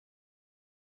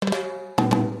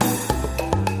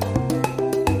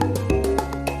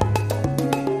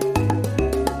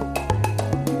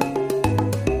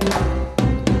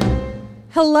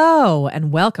Hello,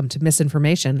 and welcome to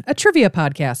Misinformation, a trivia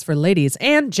podcast for ladies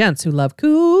and gents who love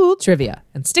cool trivia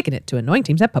and sticking it to annoying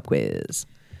teams at Pub Quiz.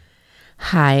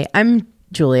 Hi, I'm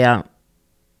Julia.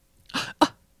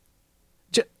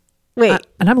 Wait.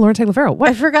 And I'm Lauren Taylor Farrell. What?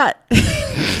 I forgot.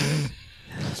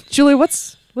 Julia,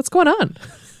 what's going on?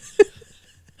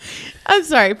 I'm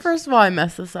sorry. First of all, I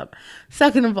messed this up.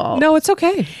 Second of all, No, it's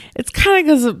okay. it's kind of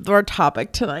because of our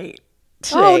topic tonight.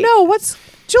 Oh, no. What's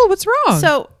wrong?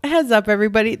 So, heads up,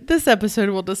 everybody. This episode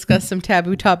will discuss some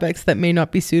taboo topics that may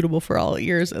not be suitable for all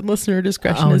ears, and listener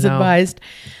discretion is advised.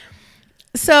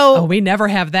 So, we never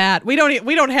have that. We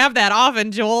don't have that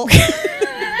often, Joel.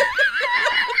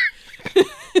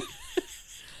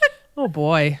 Oh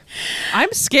boy,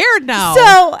 I'm scared now.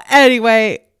 So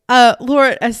anyway,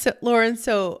 Lauren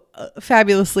so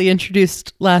fabulously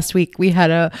introduced last week. We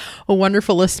had a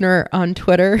wonderful listener on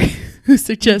Twitter who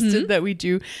suggested that we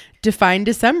do Define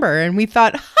December, and we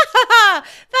thought,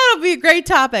 that'll be a great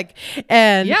topic.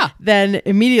 And then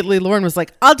immediately Lauren was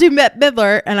like, "I'll do Bette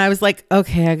Midler," and I was like,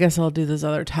 "Okay, I guess I'll do this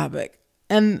other topic."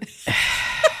 And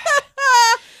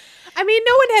I mean,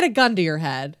 no one had a gun to your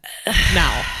head.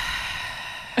 Now.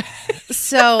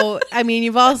 So, I mean,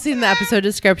 you've all seen the episode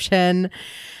description.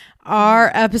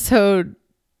 Our episode,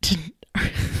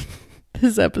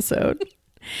 this episode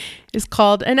is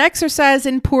called An Exercise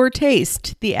in Poor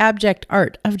Taste, the Abject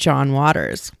Art of John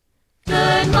Waters.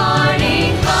 Good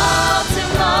morning,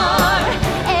 Baltimore.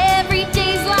 Every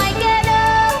day's like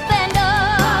an open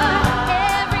door.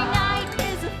 Every night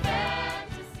is a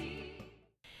fantasy.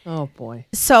 Oh boy.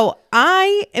 So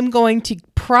I am going to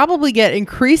probably get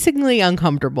increasingly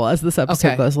uncomfortable as this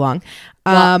episode goes along.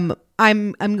 I'm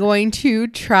going to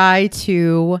try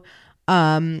to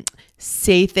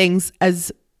say things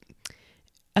as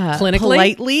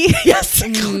politely,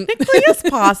 clinically as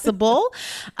possible.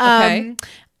 Okay.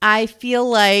 I feel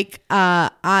like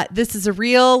this is a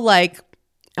real,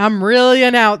 I'm really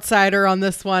an outsider on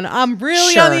this one. I'm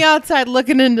really on the outside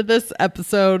looking into this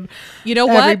episode. You know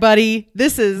what? Everybody,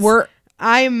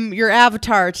 I'm your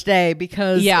avatar today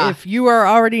because if you are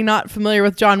already not familiar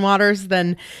with John Waters,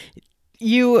 then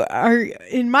you are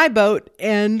in my boat,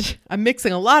 and I'm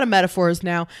mixing a lot of metaphors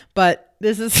now, but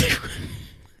this is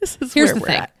Here's the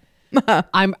thing.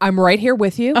 I'm right here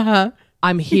with you.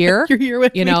 I'm here. You're here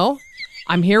with me.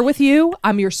 I'm here with you.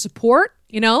 I'm your support,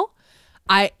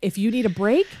 if you need a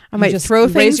break, I might just throw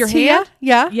things raise your to hand. you.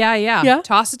 Yeah.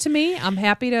 Toss it to me. I'm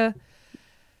happy to.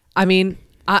 I mean,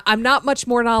 I'm not much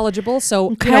more knowledgeable,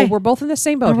 so we're both in the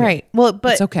same boat. All right. Well,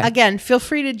 but it's okay. Again, feel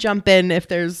free to jump in if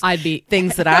there's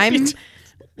things that I'm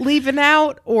leaving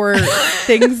out or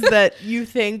things that you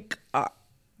think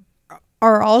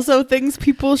are also things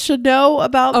people should know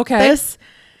about this.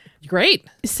 Great.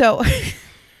 So,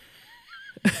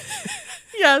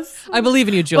 yes. I believe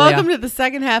in you, Julia. Welcome to the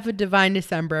second half of Divine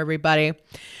December, everybody.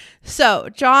 So,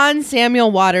 John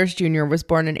Samuel Waters Jr. was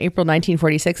born in April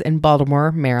 1946 in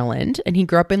Baltimore, Maryland, and he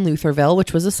grew up in Lutherville,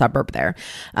 which was a suburb there.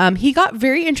 He got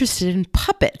very interested in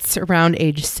puppets around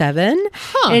age 7,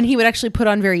 and he would actually put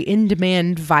on very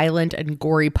in-demand, violent, and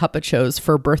gory puppet shows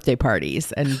for birthday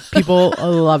parties, and people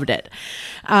loved it.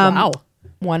 Wow.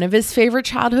 One of his favorite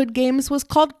childhood games was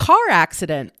called Car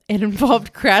Accident. It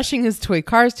involved crashing his toy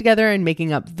cars together and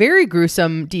making up very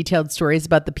gruesome, detailed stories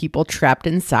about the people trapped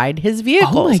inside his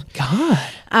vehicles. Oh my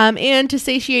God. And to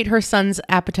satiate her son's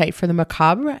appetite for the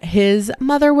macabre, his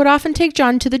mother would often take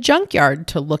John to the junkyard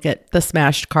to look at the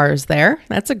smashed cars there.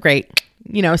 That's a great,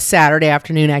 Saturday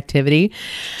afternoon activity.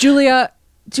 Julia,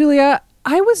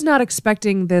 I was not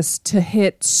expecting this to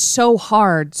hit so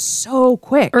hard, so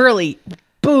quick. Early.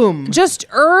 Boom. Just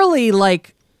early,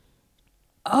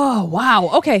 oh, wow.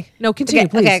 Okay. No, continue,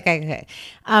 please. Okay.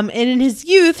 And in his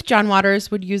youth, John Waters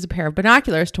would use a pair of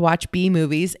binoculars to watch B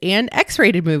movies and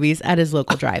X-rated movies at his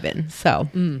local drive-in. So,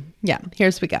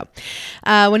 here's we go.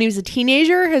 When he was a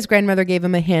teenager, his grandmother gave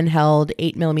him a handheld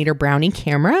 8mm Brownie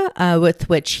camera with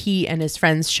which he and his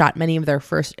friends shot many of their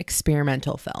first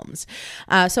experimental films.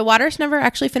 So Waters never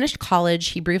actually finished college.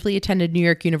 He briefly attended New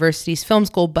York University's film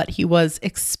school, but he was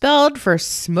expelled for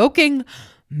smoking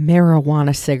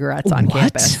marijuana cigarettes on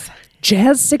campus.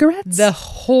 Jazz cigarettes? The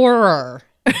horror.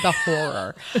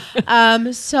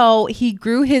 So he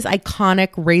grew his iconic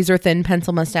razor thin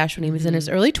pencil mustache when he was in his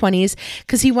early 20s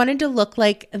because he wanted to look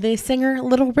like the singer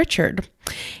Little Richard.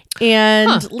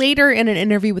 And later in an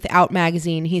interview with Out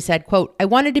magazine, he said, quote, "I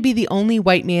wanted to be the only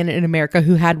white man in America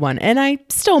who had one. And I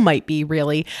still might be,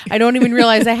 really. I don't even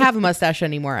realize I have a mustache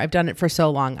anymore. I've done it for so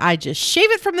long. I just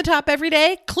shave it from the top every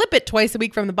day, clip it twice a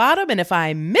week from the bottom. And if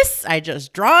I miss, I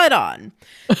just draw it on."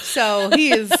 So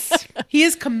he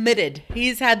is committed.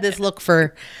 He's had this look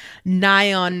for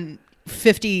nigh on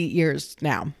 50 years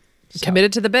now.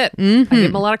 Committed to the bit. I give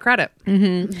him a lot of credit.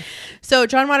 So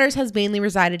John Waters has mainly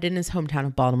resided in his hometown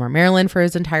of Baltimore, Maryland for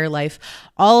his entire life.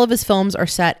 All of his films are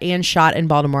set and shot in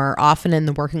Baltimore, often in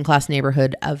the working class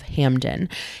neighborhood of Hamden.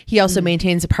 He also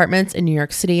maintains apartments in New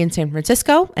York City and San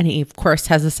Francisco, and he, of course,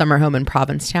 has a summer home in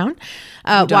Provincetown.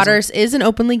 Waters is an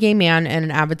openly gay man and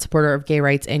an avid supporter of gay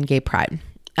rights and gay pride.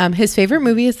 His favorite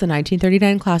movie is the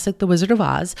 1939 classic The Wizard of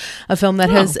Oz, a film that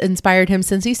has inspired him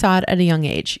since he saw it at a young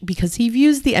age, because he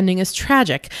views the ending as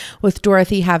tragic, with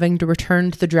Dorothy having to return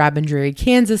to the drab and dreary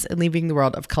Kansas and leaving the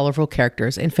world of colorful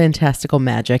characters and fantastical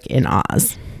magic in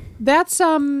Oz. That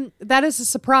is a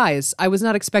surprise. I was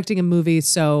not expecting a movie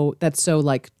that's so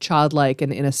like childlike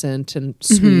and innocent and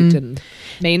sweet and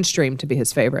mainstream to be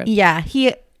his favorite. Yeah,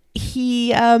 he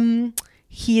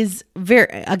is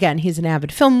he's an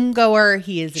avid film goer.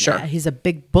 He's a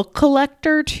big book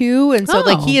collector too. And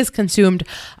so he has consumed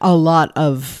a lot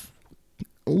of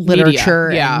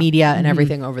literature and media and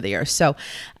everything over the years. So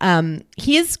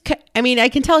he is, I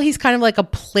can tell he's kind of like a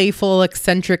playful,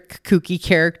 eccentric, kooky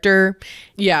character.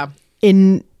 Yeah.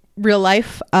 In real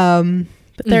life. But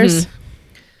there's,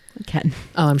 Ken.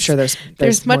 Oh, I'm sure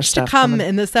there's much to come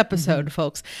in this episode,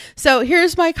 folks. So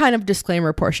here's my kind of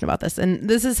disclaimer portion about this. And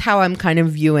this is how I'm kind of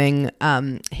viewing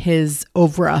his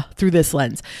oeuvre through this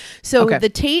lens. So the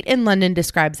Tate in London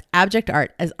describes abject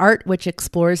art as art which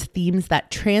explores themes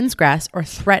that transgress or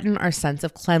threaten our sense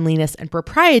of cleanliness and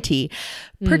propriety,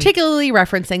 particularly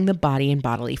referencing the body and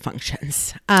bodily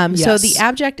functions. So the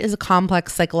abject is a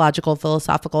complex psychological,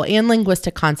 philosophical, and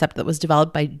linguistic concept that was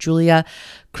developed by Julia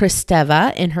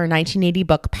Kristeva in her 1980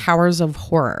 book, Powers of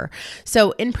Horror.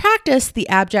 So in practice, the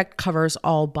abject covers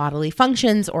all bodily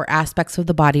functions or aspects of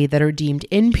the body that are deemed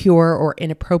impure or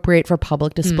inappropriate for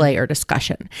public display or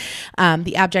discussion.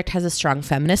 The abject has a strong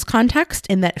feminist context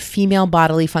in that female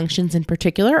bodily functions in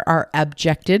particular are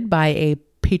abjected by a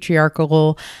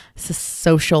patriarchal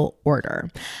social order.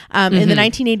 In the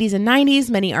 1980s and 90s,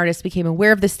 many artists became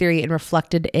aware of this theory and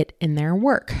reflected it in their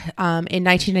work. In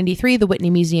 1993, the Whitney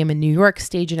Museum in New York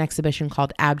staged an exhibition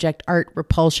called Abject Art,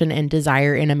 Repulsion, and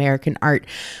Desire in American Art,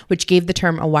 which gave the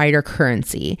term a wider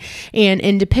currency. And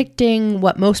in depicting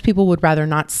what most people would rather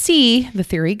not see, the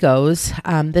theory goes,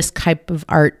 this type of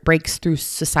art breaks through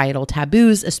societal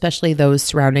taboos, especially those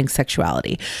surrounding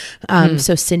sexuality.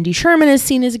 So Cindy Sherman is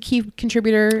seen as a key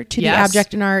contributor to the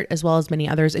abject in art, as well as many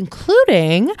others,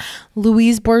 including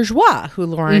Louise Bourgeois, who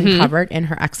Lauren covered in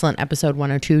her excellent episode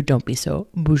 102, Don't Be So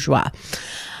Bourgeois.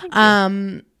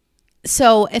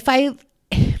 So if I'm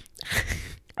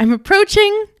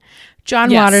approaching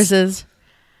John Waters's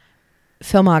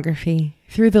filmography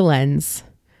through the lens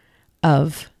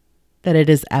of that it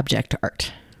is abject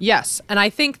art. Yes, and I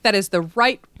think that is the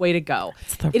right way to go.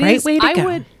 It's the right way to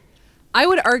go. I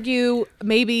would argue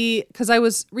maybe, because I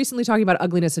was recently talking about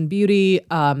ugliness and beauty.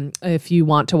 If you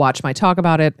want to watch my talk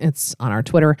about it, it's on our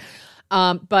Twitter.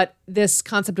 But this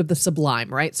concept of the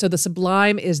sublime, right? So the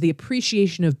sublime is the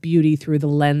appreciation of beauty through the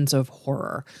lens of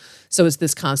horror. So it's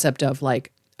this concept of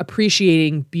like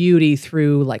appreciating beauty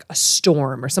through like a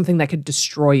storm or something that could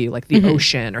destroy you, like the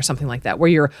ocean or something like that, where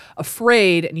you're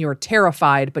afraid and you're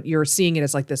terrified, but you're seeing it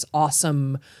as like this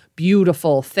awesome,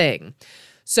 beautiful thing.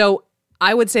 So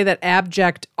I would say that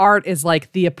abject art is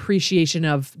like the appreciation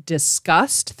of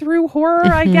disgust through horror,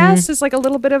 I guess, is like a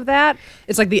little bit of that.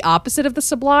 It's like the opposite of the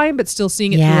sublime, but still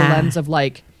seeing it through a lens of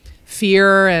like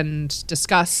fear and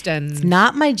disgust. And it's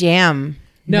not my jam.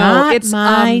 No, it's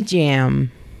my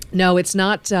jam. No, it's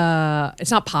not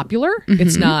popular.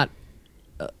 It's not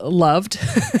loved.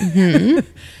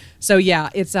 So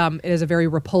yeah, it is a very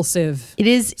repulsive It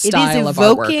is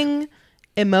evoking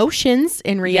emotions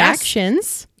and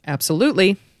reactions.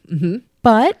 Absolutely.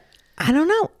 But I don't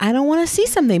know. I don't want to see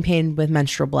something painted with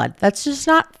menstrual blood. That's just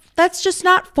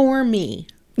not for me.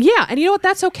 Yeah, and you know what?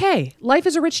 That's okay. Life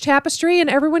is a rich tapestry,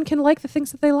 and everyone can like the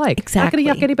things that they like. Exactly. Not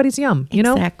going to yuck anybody's yum, you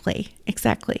know?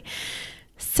 Exactly.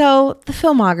 So the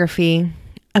filmography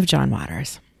of John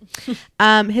Waters.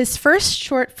 His first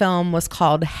short film was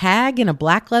called Hag in a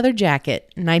Black Leather Jacket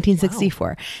in 1964.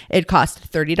 Wow. It cost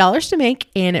 $30 to make,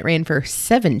 and it ran for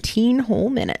 17 whole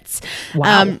minutes.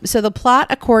 Wow. So the plot,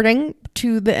 according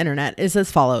to the internet, is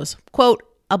as follows. Quote,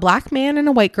 a black man and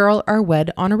a white girl are wed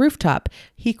on a rooftop.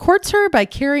 He courts her by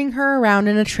carrying her around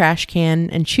in a trash can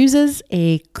and chooses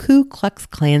a Ku Klux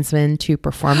Klansman to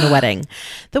perform the wedding.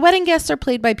 The wedding guests are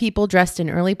played by people dressed in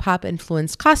early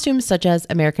pop-influenced costumes such as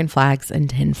American flags and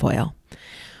tinfoil.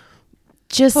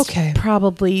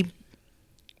 Probably,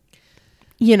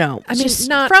 you know,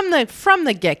 not from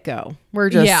the get-go. We're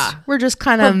just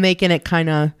kind of making it kind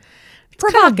of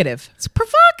provocative. It's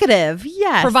provocative.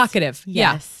 Yes. Provocative.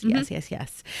 Yeah.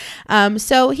 Yes.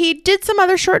 So he did some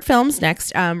other short films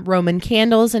next. Roman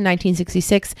Candles in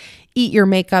 1966, Eat Your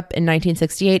Makeup in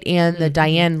 1968, and The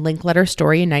Diane Linkletter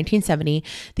Story in 1970.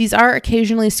 These are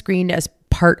occasionally screened as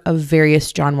part of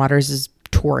various John Waters'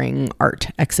 touring art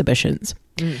exhibitions.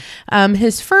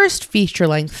 His first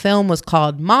feature-length film was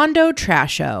called Mondo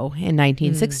Trasho in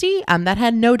 1960. That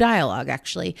had no dialogue,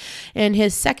 actually. And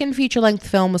his second feature-length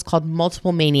film was called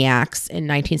Multiple Maniacs in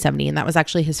 1970, and that was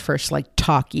actually his first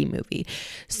talkie movie.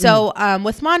 So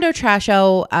with Mondo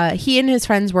Trasho, he and his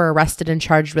friends were arrested and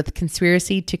charged with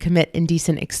conspiracy to commit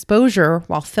indecent exposure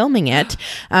while filming it,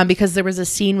 because there was a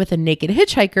scene with a naked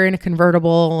hitchhiker in a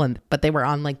convertible, but they were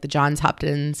on the Johns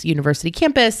Hopkins University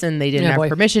campus, and they didn't have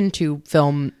permission to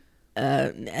film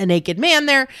a naked man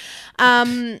there.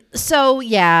 So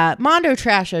yeah, Mondo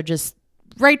Trasho just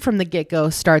right from the get-go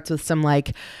starts with some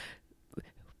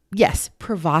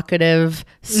provocative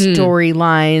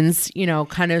storylines,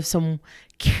 kind of some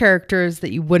characters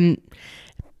that you wouldn't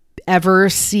ever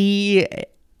see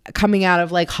coming out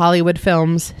of Hollywood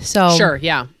films. So Sure,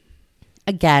 yeah.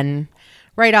 Again,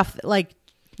 right off like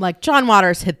John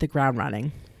Waters hit the ground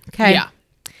running. Okay. Yeah.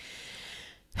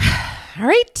 All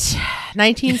right.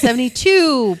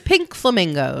 1972, Pink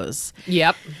Flamingos.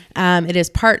 Yep. It is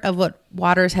part of what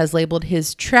Waters has labeled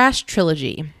his trash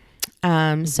trilogy.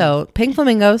 So Pink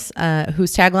Flamingos,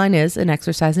 whose tagline is an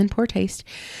exercise in poor taste.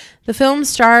 The film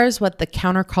stars what the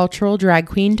countercultural drag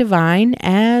queen Divine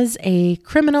as a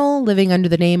criminal living under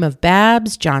the name of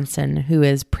Babs Johnson, who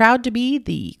is proud to be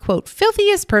the, quote,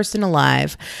 filthiest person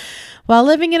alive. While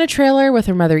living in a trailer with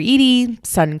her mother Edie,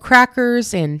 son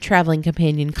Crackers, and traveling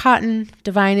companion Cotton,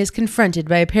 Divine is confronted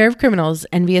by a pair of criminals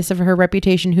envious of her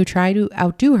reputation who try to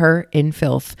outdo her in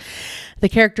filth. The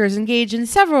characters engage in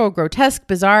several grotesque,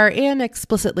 bizarre, and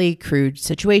explicitly crude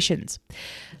situations.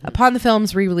 Upon the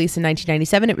film's re-release in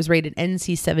 1997, it was rated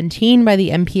NC-17 by the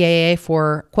MPAA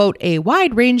for, quote, a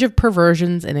wide range of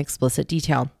perversions and explicit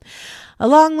detail.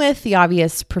 Along with the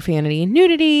obvious profanity and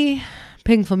nudity,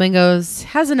 Pink Flamingos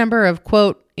has a number of,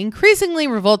 quote, increasingly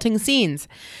revolting scenes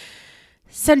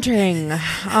centering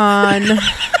on...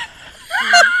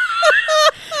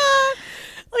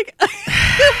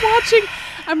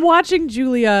 I'm watching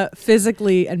Julia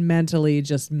physically and mentally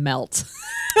just melt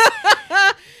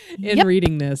in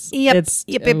reading this. Yep.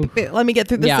 Let me get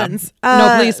through the sentence.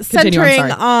 No, please continue. I'm Centering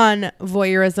sorry. on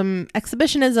voyeurism,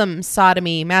 exhibitionism,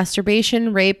 sodomy,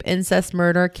 masturbation, rape, incest,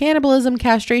 murder, cannibalism,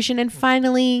 castration, and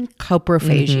finally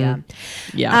coprophagia.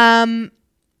 Yeah.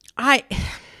 I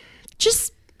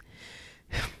just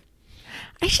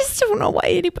don't know why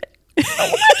anybody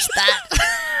watch that.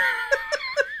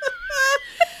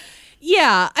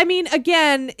 Yeah. I mean,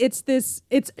 again, it's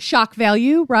shock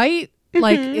value, right?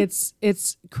 Like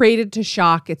it's created to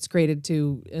shock. It's created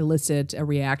to elicit a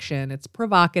reaction. It's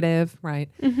provocative, right?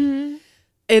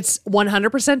 It's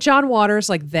 100% John Waters.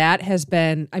 Like that has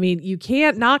been, I mean, you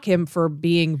can't knock him for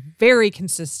being very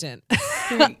consistent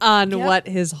on what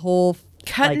his whole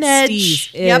Cutting edge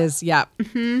steez is. Yep.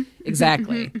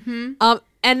 Exactly.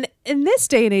 And in this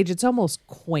day and age, it's almost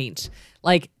quaint.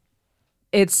 Like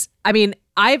it's, I mean,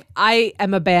 I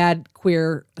am a bad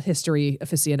queer history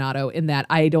aficionado in that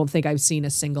I don't think I've seen a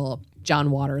single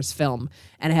John Waters film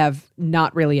and have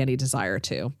not really any desire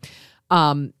to.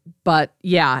 But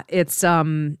yeah, it's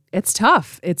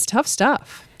tough. It's tough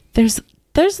stuff. There's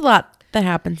a lot that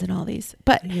happens in all these,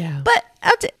 but Yeah.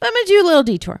 I'm gonna do a little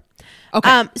detour.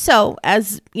 Okay. So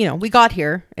as you know, we got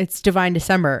here. It's Divine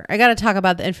December. I got to talk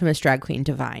about the infamous drag queen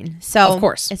Divine. So Of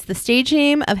course. it's the stage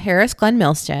name of Harris Glenn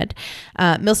Milstead.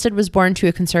 Milstead was born to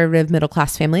a conservative middle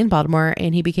class family in Baltimore,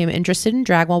 and he became interested in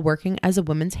drag while working as a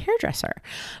women's hairdresser.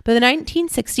 By the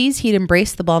 1960s, he'd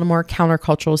embraced the Baltimore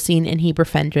countercultural scene, and he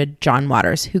befriended John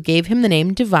Waters, who gave him the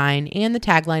name Divine and the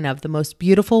tagline of the most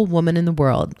beautiful woman in the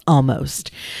world,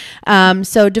 almost.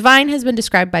 So Divine has been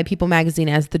described by People magazine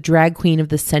as the drag queen of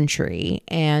the century.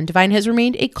 And Divine has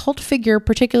remained a cult figure,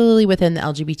 particularly within the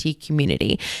LGBT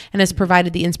community, and has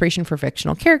provided the inspiration for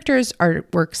fictional characters,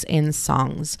 artworks, and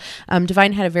songs.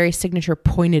 Divine had a very signature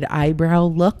pointed eyebrow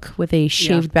look with a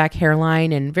shaved back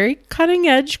hairline and very cutting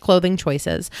edge clothing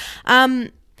choices. As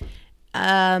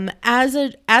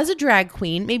a drag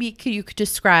queen, maybe you could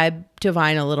describe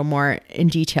Divine a little more in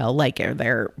detail. Like, are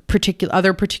there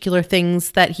other particular things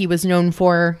that he was known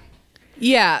for?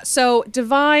 Yeah, so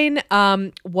Divine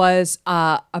was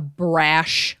a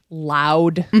brash,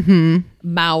 loud,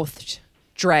 mouthed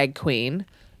drag queen.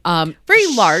 Very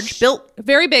large, built.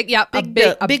 Very big, yeah.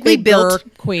 Bigly bigger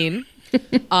built. queen.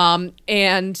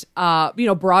 And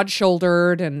broad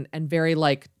shouldered and very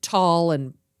like tall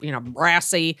and,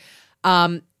 brassy.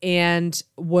 and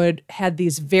had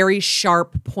these very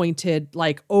sharp, pointed,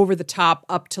 like over the top,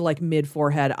 up to like mid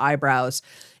forehead eyebrows,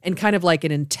 and kind of like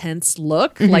an intense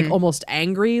look, like almost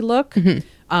angry look,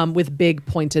 with big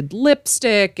pointed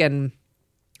lipstick, and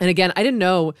again, I didn't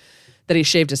know that he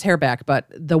shaved his hair back, but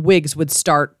the wigs would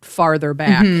start farther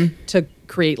back to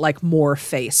create like more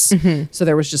face. So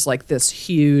there was just like this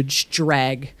huge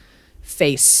drag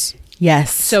face.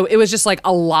 Yes. So it was just like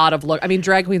a lot of look. I mean,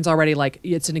 drag queen's already like,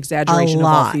 it's an exaggeration of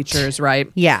all lot. features,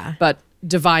 right? Yeah. But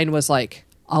Divine was like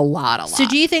a lot. So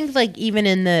do you think like even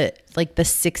in the like the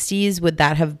 60s, would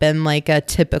that have been like a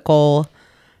typical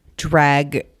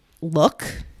drag look?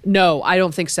 No, I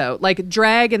don't think so. Like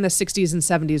drag in the 60s and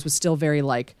 70s was still very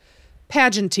like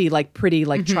pageanty, like pretty,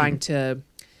 like trying to,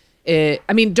 I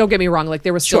mean, don't get me wrong. Like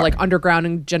there was still like underground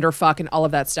and gender fuck and all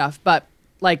of that stuff. But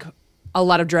like a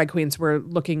lot of drag queens were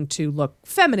looking to look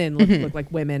feminine, look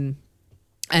like women,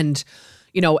 and,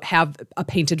 you know, have a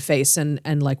painted face and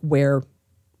like wear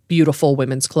beautiful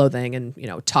women's clothing and, you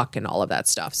know, tuck and all of that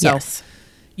stuff. So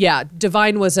yeah,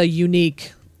 Divine was a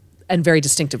unique and very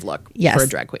distinctive look for a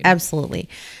drag queen. Absolutely.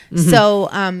 So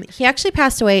he actually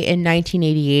passed away in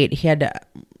 1988. He had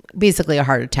basically a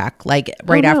heart attack, like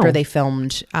right after they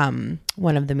filmed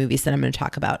one of the movies that I'm going to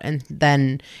talk about. And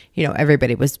then, you know,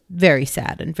 everybody was very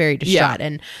sad and very distraught. Yeah.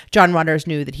 And John Waters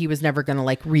knew that he was never going to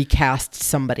like recast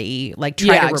somebody, like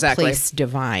try to replace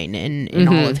Divine in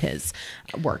all of his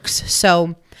works.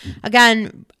 So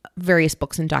again, various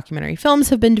books and documentary films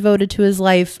have been devoted to his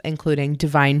life, including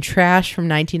Divine Trash from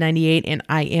 1998 and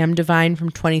I Am Divine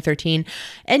from 2013.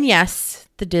 And yes,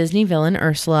 the Disney villain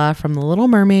Ursula from The Little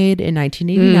Mermaid in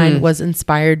 1989 was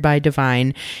inspired by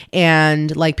Divine.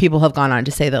 And like people have gone on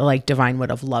to say that like Divine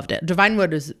would have loved it. Divine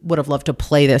would have loved to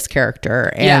play this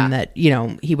character, and that, you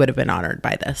know, he would have been honored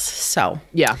by this. So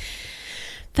yeah.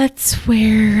 That's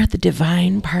where the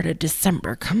Divine part of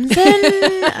December comes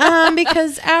in,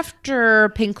 because after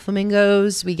Pink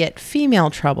Flamingos, we get Female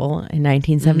Trouble in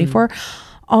 1974,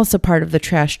 also part of the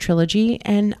Trash trilogy.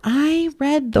 And I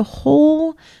read the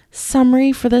whole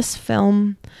summary for this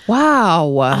film. Wow.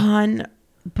 On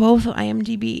both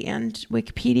IMDb and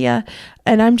Wikipedia.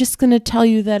 And I'm just going to tell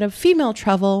you that of Female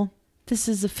Trouble, this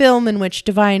is a film in which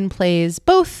Divine plays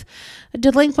both a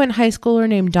delinquent high schooler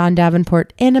named Don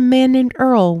Davenport and a man named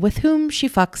Earl, with whom she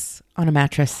fucks on a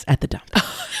mattress at the dump.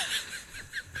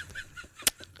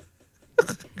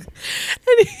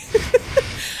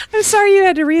 I'm sorry you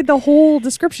had to read the whole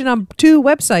description on 2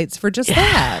 websites for just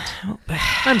that.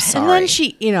 I'm sorry.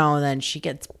 And then she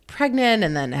gets pregnant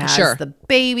and then has the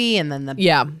baby, and then the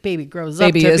baby grows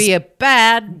up to be a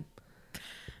bad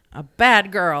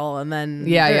girl, and then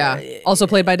also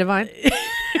played by Divine.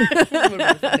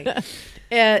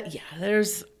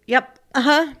 There's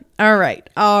all right.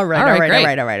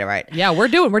 Yeah, we're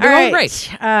doing All great.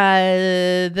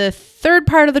 The third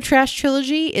part of the Trash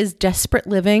trilogy is Desperate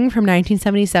Living from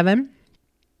 1977.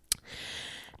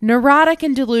 Neurotic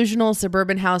and delusional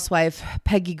suburban housewife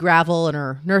Peggy Gravel and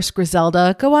her nurse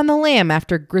Griselda go on the lam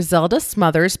after Griselda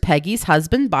smothers Peggy's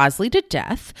husband Bosley to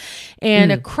death,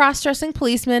 and a cross-dressing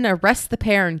policeman arrests the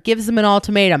pair and gives them an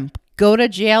ultimatum: go to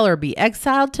jail or be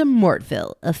exiled to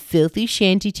Mortville, a filthy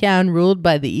shanty town ruled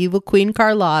by the evil Queen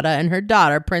Carlotta and her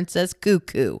daughter Princess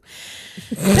Cuckoo.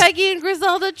 Peggy and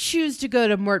Griselda choose to go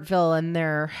to Mortville, and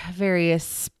their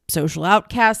various social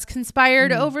outcasts conspire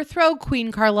to overthrow Queen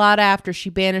Carlotta after she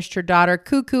banished her daughter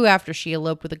Cuckoo after she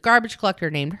eloped with a garbage collector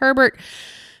named Herbert.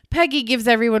 Peggy gives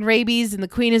everyone rabies, and the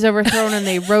queen is overthrown, and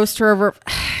they roast her over.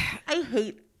 I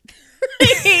hate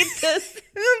this.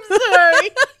 I'm sorry.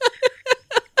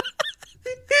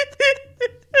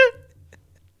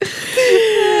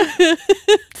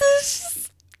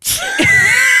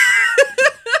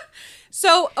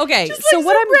 So okay, just so like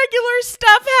what some regular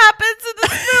stuff happens in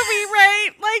this movie, right?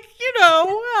 Like, you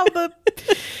know how the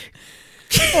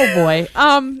oh boy,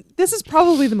 this is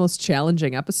probably the most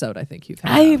challenging episode I think you've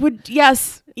had.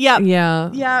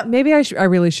 Yeah. Maybe I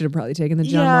really should have probably taken the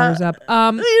John Waters up.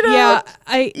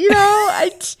 I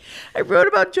wrote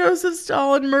about Joseph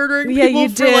Stalin murdering people you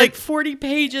for did. like 40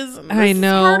 pages. And I this is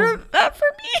know. part of that for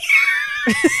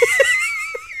me.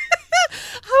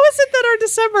 How is it that our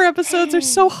December episodes are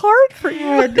so hard for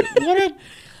you?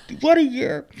 What a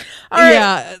year. All right.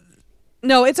 Yeah.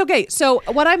 No, it's okay. So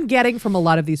what I'm getting from a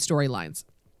lot of these storylines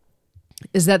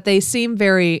is that they seem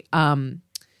very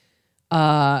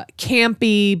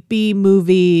campy,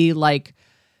 B-movie, like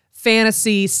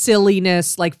fantasy,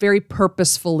 silliness, like very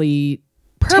purposefully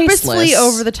tasteless.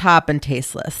 over the top and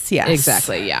tasteless. Yes.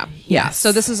 Exactly. Yeah. Yes.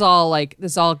 So this is all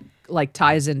like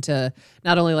ties into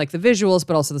not only like the visuals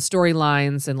but also the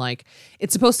storylines, and like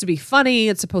it's supposed to be funny,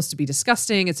 it's supposed to be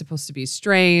disgusting, it's supposed to be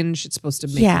strange, it's supposed to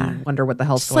make you wonder what the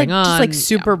hell's going on. Just like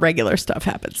super regular stuff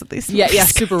happens at these movies. Yeah,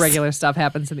 super regular stuff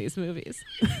happens in these movies.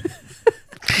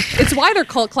 It's why they're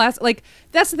cult classics. Like,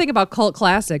 that's the thing about cult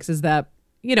classics is that,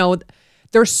 you know,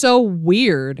 they're so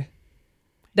weird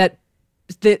that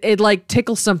it like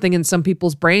tickles something in some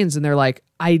people's brains and they're like,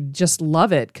 I just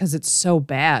love it because it's so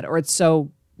bad or it's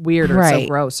so weird or it's so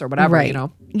gross or whatever, you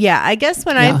know? Yeah, I guess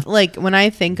when I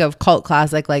think of cult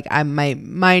classic, like my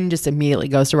mind just immediately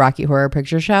goes to Rocky Horror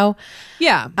Picture Show.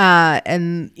 Yeah.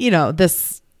 And, you know,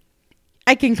 this,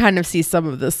 I can kind of see some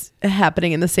of this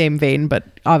happening in the same vein, but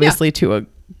obviously to a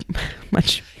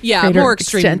much more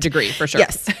extreme extent. Degree for sure.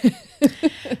 Yes.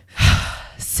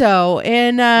 So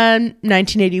in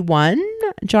 1981,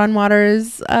 John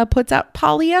Waters puts out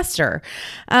Polyester.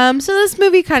 So this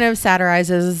movie kind of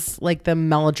satirizes like the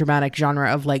melodramatic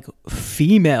genre of like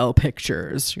female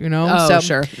pictures, you know? Oh, so,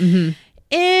 sure. Mm-hmm.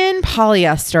 In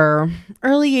Polyester,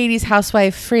 early 80s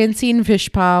housewife Francine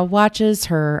Fishpaw watches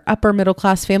her upper middle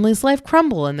class family's life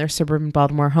crumble in their suburban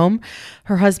Baltimore home.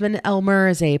 Her husband, Elmer,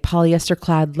 is a polyester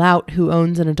clad lout who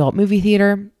owns an adult movie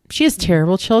theater. She has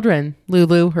terrible children,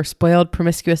 Lulu, her spoiled,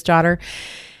 promiscuous daughter,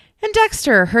 and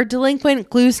Dexter, her delinquent,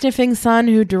 glue-sniffing son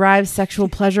who derives sexual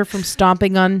pleasure from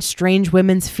stomping on strange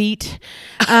women's feet.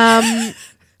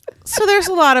 So there's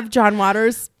a lot of John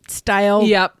Waters style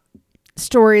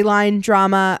storyline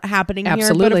drama happening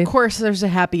here. But of course, there's a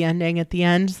happy ending at the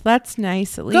end. So that's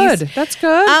nice, at least. Good. That's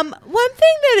good. One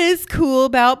thing that is cool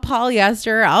about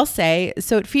Polyester, I'll say,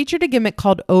 so it featured a gimmick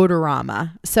called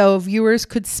odorama. So viewers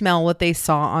could smell what they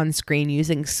saw on screen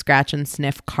using scratch and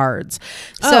sniff cards.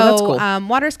 So that's cool.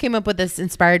 Waters came up with this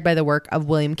inspired by the work of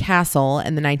William Castle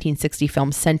in the 1960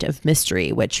 film Scent of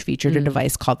Mystery, which featured a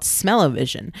device called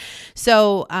Smell-O-Vision.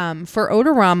 So for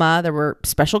odorama, there were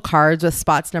special cards with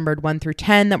spots numbered 1 through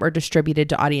 10 that were distributed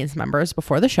to audience members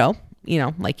before the show, you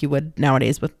know, like you would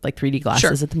nowadays with like 3D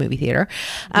glasses at the movie theater.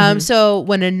 So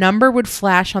when a number would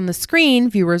flash on the screen,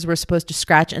 viewers were supposed to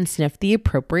scratch and sniff the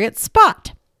appropriate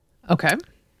spot. Okay.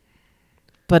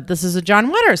 But this is a John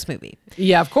Waters movie.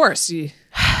 Yeah, of course.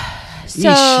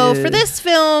 So for this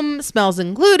film, smells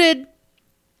included.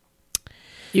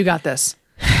 You got this.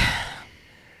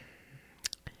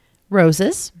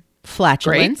 Roses,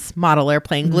 flatulence, model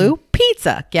airplane glue,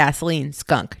 pizza, gasoline,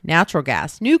 skunk, natural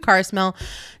gas, new car smell,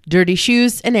 dirty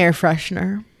shoes, and air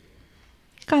freshener.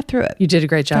 Got through it. You did a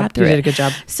great job. You did a good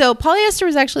job. So Polyester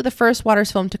was actually the first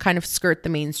Waters film to kind of skirt the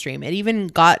mainstream. It even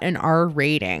got an R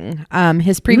rating.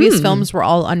 His previous films were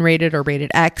all unrated or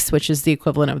rated X, which is the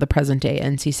equivalent of the present day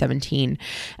NC-17.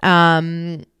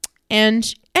 And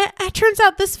it turns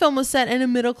out this film was set in a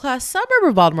middle-class suburb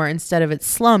of Baltimore instead of its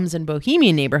slums and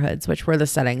bohemian neighborhoods, which were the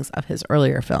settings of his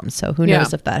earlier films. So who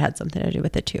knows if that had something to do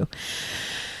with it too.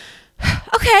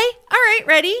 Okay. All right.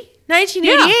 Ready?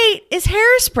 1988 is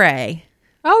Hairspray.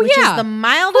 Oh, which is the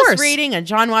mildest rating a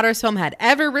John Waters film had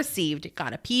ever received. It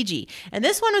got a PG. And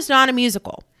this one was not a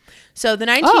musical. So the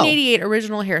 1988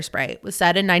 original Hairspray was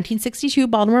set in 1962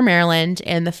 Baltimore, Maryland,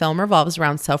 and the film revolves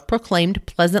around self-proclaimed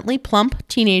pleasantly plump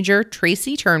teenager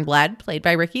Tracy Turnblad, played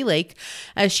by Ricky Lake,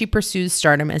 as she pursues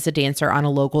stardom as a dancer on a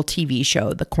local TV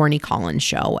show, The Corny Collins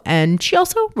Show. And she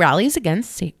also rallies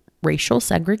against racial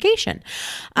segregation.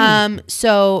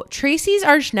 So Tracy's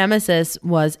arch nemesis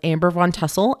was Amber Von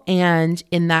Tussle, and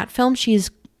in that film,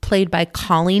 she's played by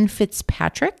Colleen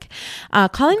Fitzpatrick.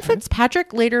 Colleen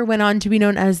Fitzpatrick later went on to be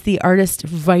known as the artist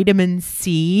Vitamin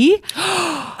C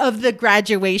of the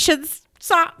Graduation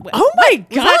song. Oh my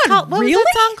God. What was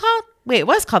that song called? Wait, it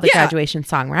was called the Graduation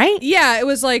song, right? Yeah, it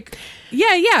was like,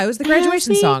 it was the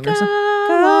graduation song. Or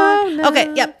something.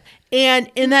 Okay, yep.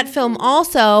 And in that film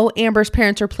also, Amber's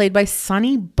parents are played by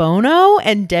Sonny Bono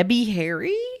and Debbie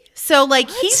Harry. So like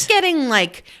he's getting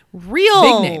like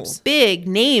real big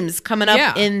names coming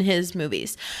up in his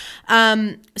movies.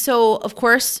 So of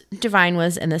course Divine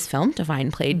was in this film.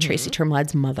 Divine played Tracy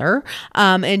Turnblad's mother.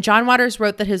 And John Waters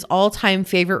wrote that his all-time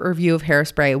favorite review of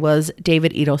Hairspray was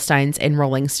David Edelstein's in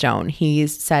Rolling Stone. He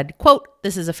said, quote,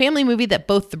 "This is a family movie that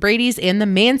both the Bradys and the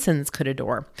Mansons could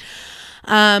adore."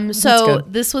 So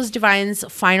this was Divine's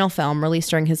final film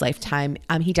released during his lifetime.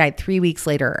 He died 3 weeks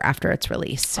later after its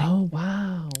release. Oh,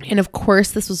 wow. And of course,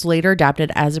 this was later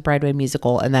adapted as a Broadway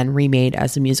musical and then remade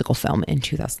as a musical film in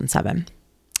 2007.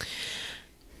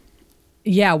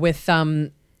 Yeah, with,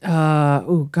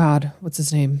 oh God, what's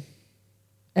his name?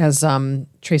 As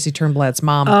Tracy Turnblad's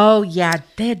mom. Oh, yeah.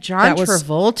 They had John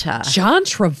Travolta. John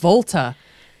Travolta.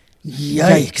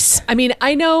 Yikes. I mean,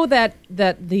 I know that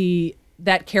the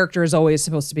that character is always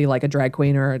supposed to be like a drag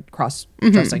queen or a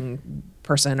cross-dressing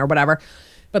person or whatever.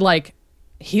 But like,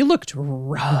 he looked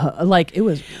like it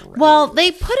was. Well,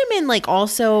 they put him in like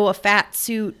also a fat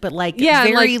suit, but like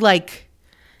very like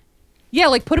yeah,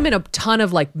 like put him in a ton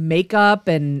of like makeup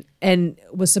and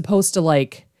was supposed to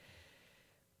like.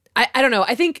 I don't know.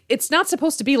 I think it's not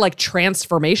supposed to be like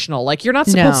transformational. Like you're not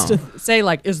supposed to say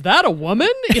like, is that a woman?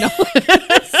 You know,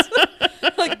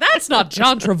 like that's not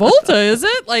John Travolta, is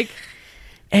it? Like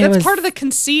that's part of the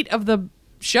conceit of the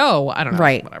show. I don't know.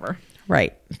 Right. Whatever.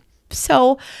 Right.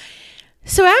 So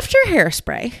after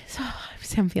Hairspray,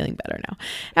 I'm feeling better now.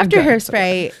 After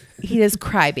Hairspray, he does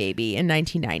Crybaby in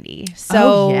 1990.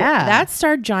 So that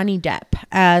starred Johnny Depp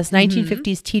as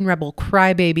 1950s teen rebel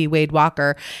Crybaby Wade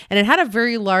Walker. And it had a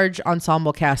very large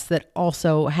ensemble cast that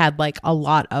also had like a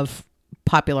lot of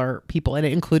popular people in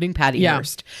it, including Patty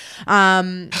Hearst.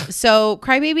 So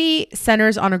Crybaby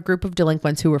centers on a group of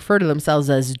delinquents who refer to themselves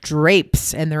as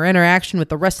drapes and their interaction with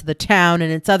the rest of the town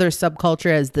and its other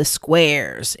subculture as the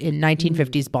squares in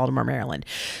 1950s Baltimore, Maryland.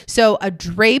 So a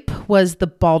drape was the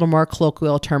Baltimore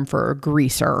colloquial term for a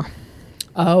greaser.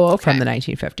 Oh, okay. From the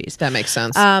 1950s. That makes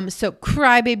sense. So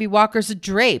Crybaby Walker's a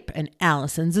drape and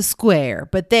Allison's a square,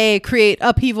 but they create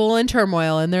upheaval and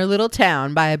turmoil in their little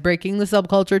town by breaking the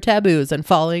subculture taboos and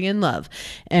falling in love.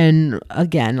 And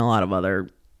again, a lot of other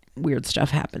weird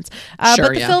stuff happens.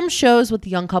 But the film shows what the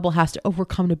young couple has to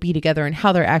overcome to be together and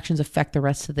how their actions affect the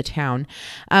rest of the town.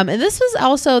 And this was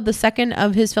also the second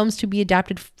of his films to be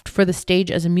adapted for the stage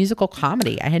as a musical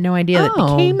comedy. I had no idea that it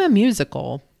became a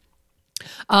musical.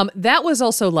 That was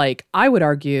also like, I would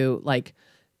argue, like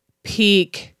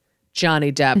peak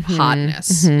Johnny Depp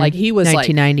hotness. Like he was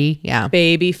 1990, like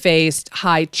baby faced,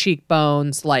 high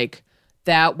cheekbones. Like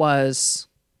that was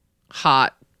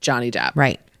hot Johnny Depp.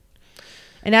 Right.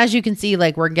 And as you can see,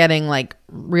 like we're getting like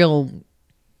real,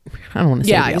 I don't want to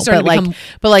say real,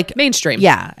 but like mainstream.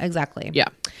 Yeah, exactly. Yeah.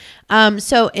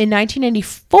 So in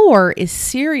 1994 is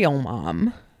Serial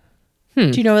Mom. Do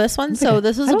you know this one? So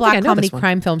this was a black comedy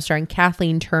crime film starring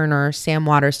Kathleen Turner, Sam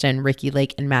Waterston, Ricky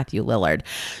Lake, and Matthew Lillard.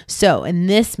 So in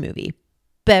this movie,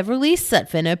 Beverly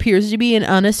Sutphin appears to be an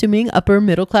unassuming upper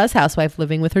middle class housewife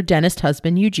living with her dentist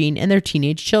husband, Eugene, and their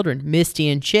teenage children, Misty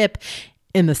and Chip,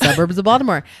 in the suburbs of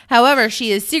Baltimore. However,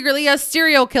 she is secretly a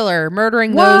serial killer,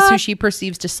 murdering those who she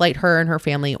perceives to slight her and her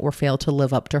family or fail to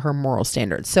live up to her moral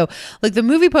standards. So like the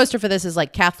movie poster for this is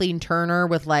like Kathleen Turner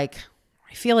with like,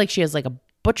 I feel like she has like a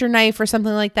butcher knife or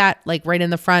something like that, like right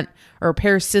in the front, or a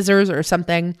pair of scissors or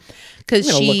something, because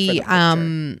she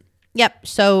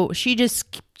so she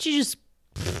just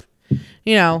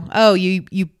you know, oh, you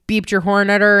beeped your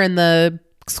horn at her in the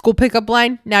school pickup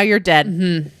line, now you're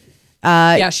dead.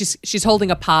 She's holding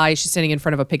a pie, she's sitting in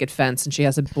front of a picket fence, and she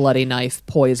has a bloody knife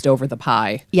poised over the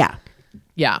pie.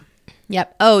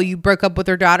 Yep. Oh, you broke up with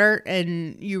her daughter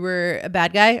and you were a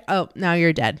bad guy? Oh, now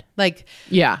you're dead. Like,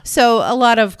 so a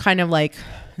lot of kind of like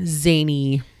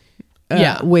zany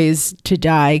ways to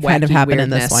die kind of happen in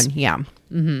this one. Yeah.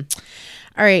 All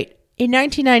right. In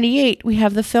 1998, we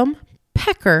have the film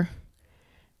Pecker.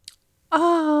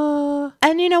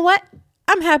 And you know what?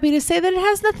 I'm happy to say that it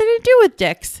has nothing to do with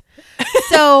dicks.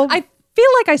 So I feel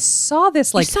like I saw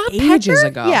this like ages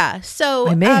ago. Yeah. So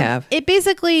I may have. It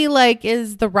basically like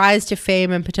is the rise to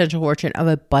fame and potential fortune of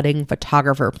a budding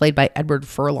photographer played by Edward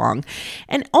Furlong.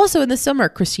 And also in the film are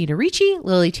Christina Ricci,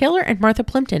 Lily Taylor, and Martha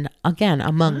Plimpton, again,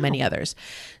 among many others.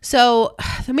 So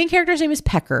the main character's name is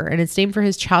Pecker, and it's named for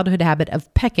his childhood habit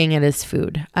of pecking at his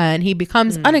food. And he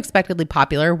becomes unexpectedly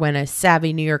popular when a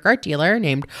savvy New York art dealer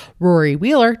named Rory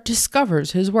Wheeler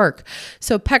discovers his work.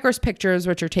 So Pecker's pictures,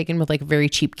 which are taken with like a very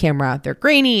cheap camera, they're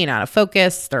grainy and out of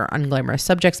focus. They're unglamorous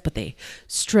subjects, but they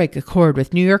strike a chord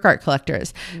with New York art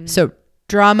collectors. So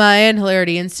drama and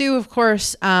hilarity ensue, of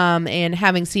course, and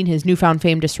having seen his newfound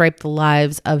fame disrupt the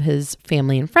lives of his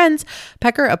family and friends,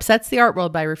 Pecker upsets the art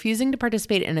world by refusing to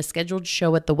participate in a scheduled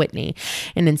show at the Whitney,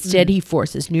 and instead he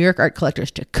forces New York art collectors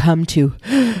to come to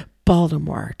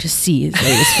Baltimore to see his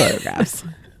latest photographs.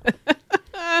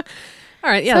 All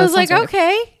right, yeah. So I was like,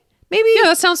 okay, maybe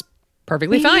that sounds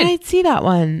perfectly fine. I'd see that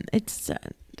one. It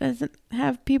doesn't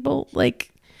have people like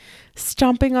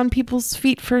stomping on people's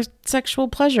feet for sexual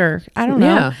pleasure. I don't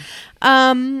know.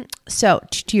 So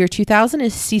to year 2000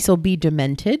 is Cecil B.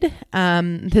 Demented.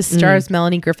 This stars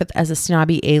Melanie Griffith as a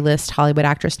snobby A-list Hollywood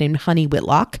actress named Honey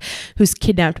Whitlock, who's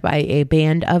kidnapped by a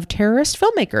band of terrorist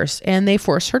filmmakers, and they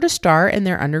force her to star in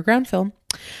their underground film.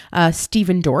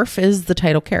 Stephen Dorff is the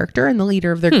title character and the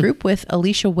leader of their group, with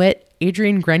Alicia Witt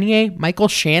Adrian Grenier, Michael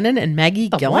Shannon, and Maggie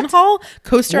Gyllenhaal,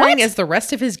 co-starring What? as the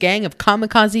rest of his gang of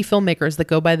kamikaze filmmakers that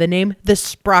go by the name The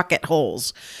Sprocket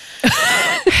Holes.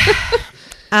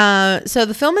 So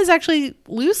the film is actually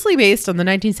loosely based on the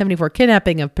 1974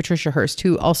 kidnapping of Patricia Hearst,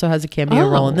 who also has a cameo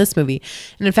role in this movie.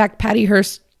 And in fact, Patty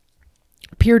Hearst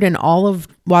appeared in all of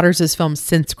Waters' films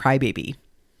since Crybaby.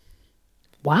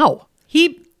 Wow.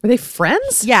 Were they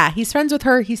friends? Yeah, he's friends with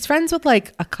her. He's friends with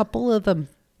like a couple of the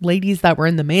ladies that were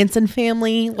in the Manson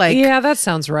family. Like, Yeah, that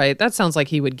sounds right. That sounds like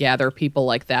he would gather people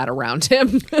like that around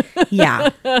him. yeah,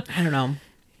 I don't know.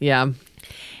 Yeah.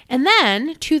 And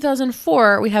then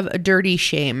 2004, we have A Dirty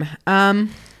Shame.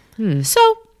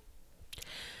 So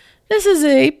this is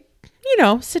a,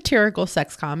 satirical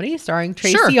sex comedy starring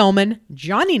Tracy Sure. Ullman,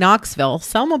 Johnny Knoxville,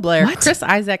 Selma Blair, Chris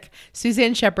Isaac,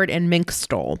 Suzanne Shepard, and Mink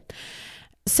Stoll.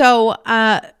 So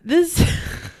this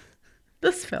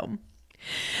film,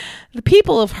 the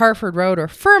people of Harford Road are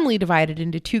firmly divided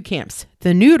into two camps: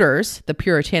 the neuters, the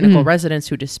puritanical residents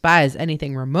who despise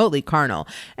anything remotely carnal,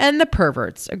 and the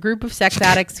perverts, a group of sex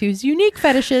addicts whose unique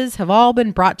fetishes have all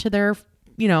been brought to their,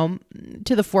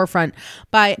 to the forefront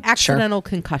by accidental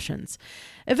concussions.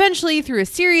 Eventually, through a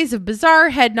series of bizarre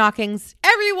head knockings,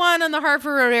 everyone in the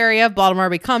Harford Road area of Baltimore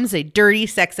becomes a dirty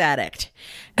sex addict.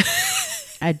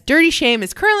 A Dirty Shame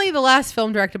is currently the last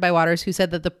film directed by Waters, who said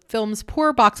that the film's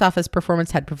poor box office performance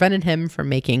had prevented him from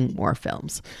making more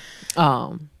films.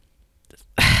 Oh.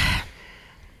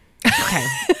 Okay.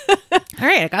 All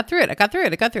right. I got through it.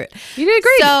 You did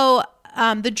great. So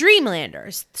the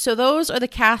Dreamlanders. So those are the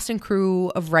cast and crew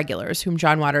of regulars whom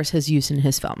John Waters has used in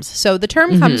his films. So the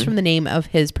term comes from the name of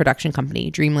his production company,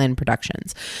 Dreamland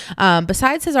Productions.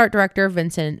 Besides his art director,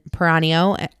 Vincent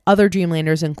Peranio, other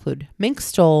Dreamlanders include Mink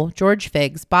Stoll, George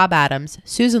Figgs, Bob Adams,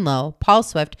 Susan Lowe, Paul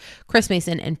Swift, Chris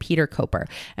Mason, and Peter Coper.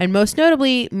 And most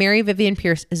notably, Mary Vivian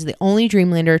Pierce is the only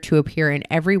Dreamlander to appear in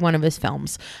every one of his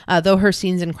films, though her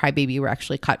scenes in Crybaby were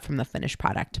actually cut from the finished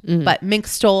product. But Mink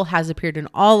Stoll has appeared in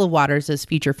all of Waters'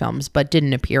 feature films, but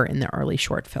didn't appear in the early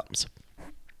short films.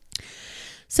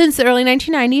 Since the early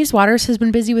 1990s, Waters has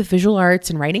been busy with visual arts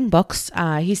and writing books.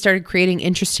 He started creating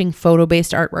interesting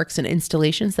photo-based artworks and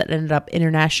installations that ended up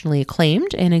internationally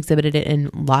acclaimed and exhibited it in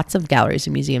lots of galleries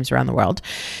and museums around the world.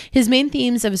 His main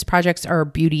themes of his projects are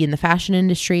beauty in the fashion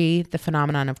industry, the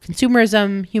phenomenon of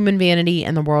consumerism, human vanity,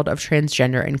 and the world of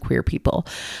transgender and queer people.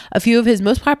 A few of his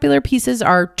most popular pieces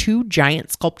are two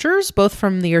giant sculptures, both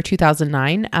from the year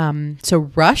 2009. So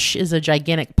Rush is a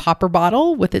gigantic popper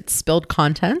bottle with its spilled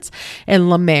contents, and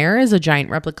La Mer is a giant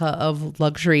replica of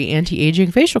luxury anti-aging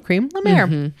facial cream, La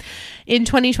Mer. In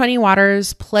 2020,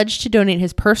 Waters pledged to donate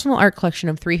his personal art collection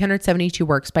of 372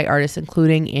 works by artists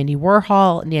including Andy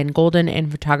Warhol, Nan Goldin,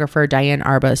 and photographer Diane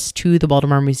Arbus to the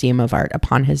Baltimore Museum of Art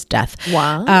upon his death.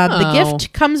 Wow. The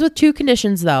gift comes with two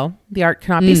conditions, though. The art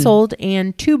cannot be sold,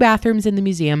 and 2 bathrooms in the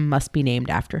museum must be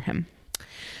named after him.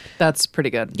 That's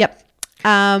pretty good. Yep.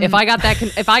 If I got that,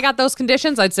 if I got those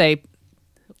conditions, I'd say,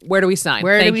 where do we sign?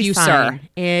 Thank you, sir.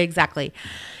 Exactly.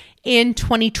 In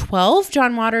 2012,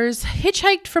 John Waters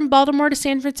hitchhiked from Baltimore to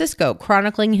San Francisco,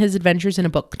 chronicling his adventures in a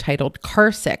book titled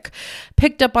Carsick,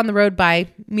 picked up on the road by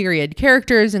myriad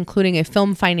characters, including a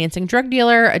film financing drug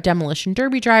dealer, a demolition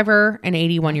derby driver, an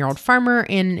 81-year-old farmer,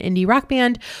 and an indie rock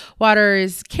band.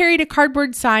 Waters carried a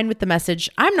cardboard sign with the message,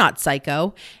 "I'm not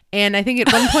psycho." And I think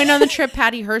at one point on the trip,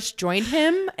 Patty Hearst joined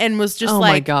him and was just Oh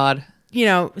my God.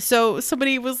 So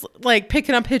somebody was like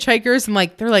picking up hitchhikers and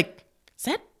like, they're like, is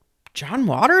that John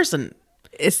Waters? And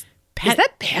Is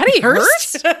that Patty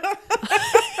Hearst?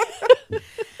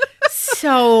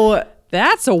 So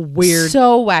That's a weird.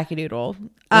 so wackadoodle. Oh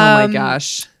my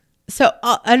gosh. So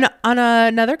on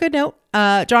another good note,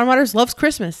 John Waters loves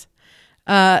Christmas.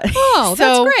 Oh,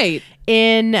 so that's great.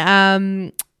 In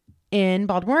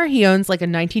Baltimore, he owns like a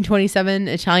 1927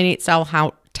 Italianate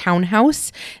style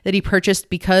townhouse that he purchased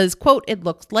because, quote, it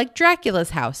looked like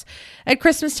Dracula's house. At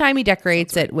Christmas time, he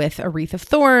decorates it with a wreath of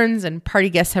thorns, and party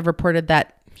guests have reported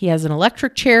that he has an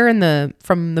electric chair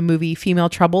from the movie Female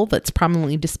Trouble that's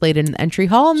prominently displayed in the entry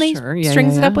hall, and they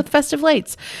strings it up with festive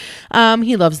lights.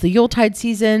 He loves the Yuletide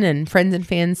season, and friends and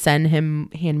fans send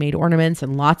him handmade ornaments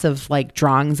and lots of like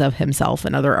drawings of himself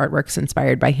and other artworks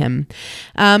inspired by him.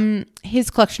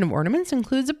 His collection of ornaments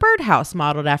includes a birdhouse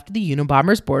modeled after the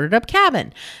Unabomber's boarded up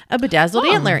cabin, a bedazzled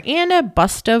antler, and a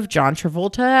bust of John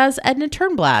Travolta as Edna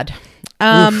Turnblad.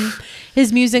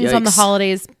 His musings on the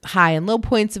holidays, high and low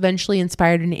points, eventually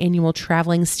inspired an annual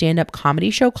traveling stand-up comedy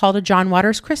show called A John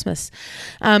Waters Christmas.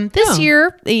 This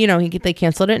year, they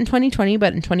canceled it in 2020,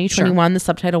 but in 2021, the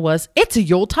subtitle was "It's a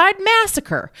Yuletide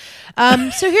Massacre."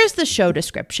 So here's the show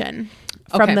description.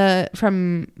 from Okay.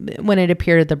 from when it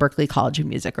appeared at the Berklee College of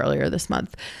Music earlier this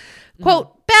month.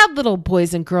 Quote, bad little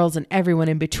boys and girls and everyone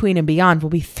in between and beyond will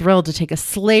be thrilled to take a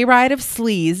sleigh ride of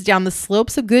sleaze down the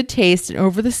slopes of good taste and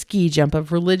over the ski jump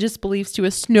of religious beliefs to a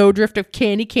snowdrift of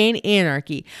candy cane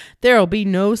anarchy. There will be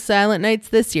no silent nights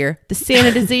this year. The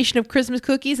sanitization of Christmas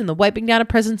cookies and the wiping down of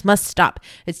presents must stop.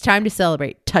 It's time to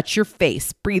celebrate. Touch your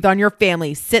face. Breathe on your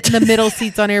family. Sit in the middle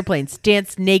seats on airplanes.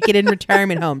 Dance naked in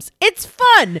retirement homes. It's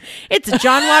fun. It's a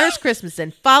John Waters Christmas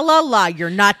and fa la la, you're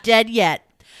not dead yet.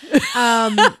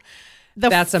 The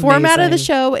That's format of the amazing.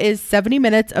 show is 70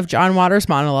 minutes of John Waters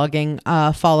monologuing,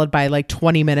 followed by like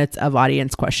 20 minutes of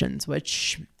audience questions,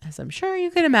 which, as I'm sure you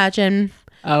can imagine,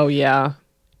 Oh yeah,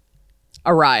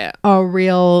 a riot. a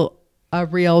real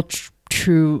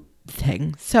true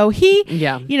thing. So he,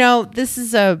 Yeah. you know, this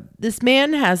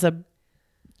man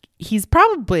he's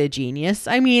probably a genius.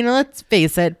 I mean, let's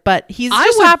face it, but he's I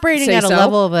just would operating say at a so.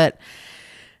 level that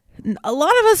a lot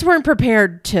of us weren't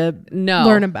prepared to No.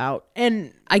 learn about.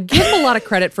 And I give him a lot of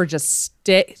credit for just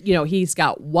he's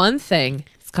got one thing.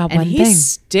 got and one he's thing.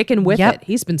 sticking with Yep. it.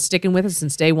 He's been sticking with it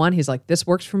since day one. He's like, this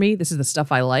works for me. This is the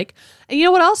stuff I like. And you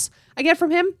know what else I get from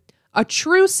him? A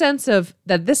true sense of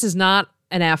that this is not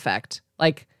an affect.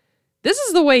 Like, this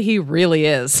is the way he really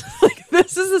is. Like,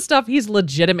 this is the stuff he's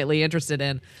legitimately interested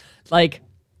in. Like,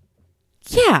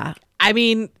 yeah. I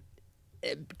mean,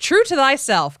 true to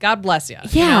thyself. God bless you.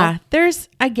 Yeah, there's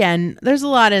a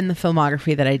lot in the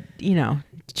filmography that I,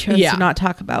 chose Yeah. to not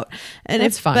talk about. And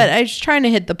That's fine. But I was trying to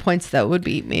hit the points that would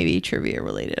be maybe trivia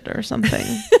related or something.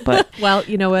 But Well,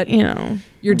 you know what?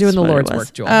 You're that's doing the what it Lord's was.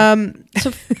 work,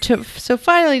 Joel. So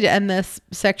finally to end this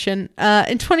section,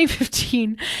 in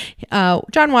 2015,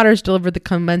 John Waters delivered the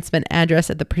commencement address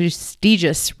at the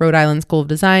prestigious Rhode Island School of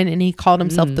Design, and he called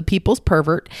himself the people's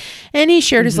pervert, and he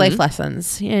shared his life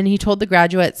lessons. And he told the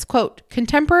graduates, quote,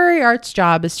 contemporary art's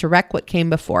job is to wreck what came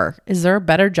before. Is there a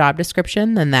better job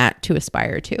description than that to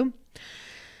aspire to?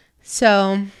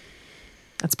 So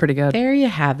That's pretty good. there you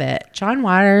have it. John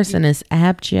Waters and his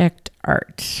abject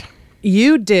art.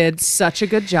 You did such a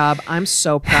good job. I'm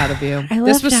so proud of you. I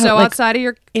This left was out, so like, outside of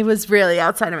your. It was really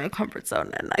outside of my comfort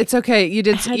zone, and It's okay. You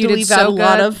did. I had You to did leave so out a good,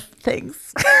 lot of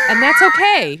things. and that's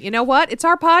okay. You know what? It's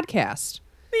our podcast.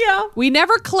 Yeah. We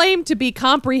never claim to be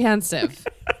comprehensive.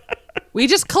 We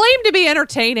just claim to be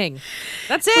entertaining.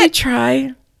 That's We it. try.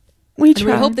 And we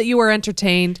hope that you were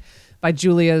entertained by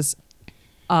Julia's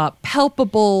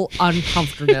palpable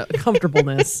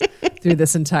uncomfortableness through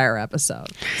this entire episode.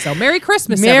 So Merry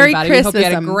Christmas, Merry everybody. We hope you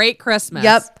had a Christmas. great Christmas.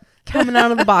 Yep. Coming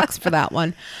out of the box for that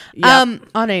one. Yep.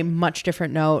 On a much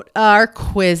different note, our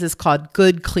quiz is called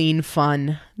Good, Clean,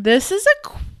 Fun. This is a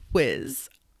quiz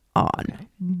on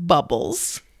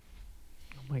bubbles.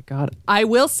 Oh my God. I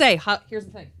will say, here's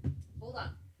the thing. Hold on.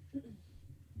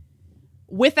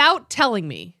 Without telling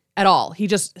me at all,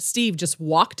 Steve just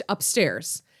walked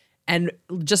upstairs and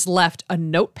just left a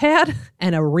notepad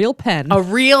and a real pen. A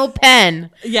real pen.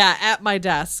 Yeah, at my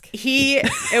desk.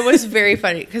 It was very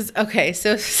funny because, okay,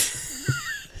 so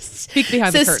Peek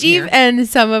behind the curtain Steve here. and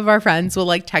some of our friends will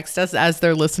like text us as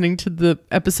they're listening to the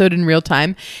episode in real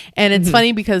time. And it's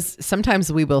funny because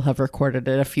sometimes we will have recorded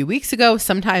it a few weeks ago.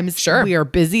 Sometimes Sure. we are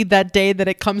busy that day that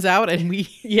it comes out and we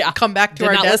come back to Did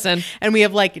our not desk listen. and we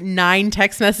have like 9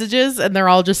 text messages and they're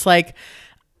all just like,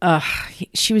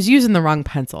 she was using the wrong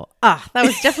pencil. That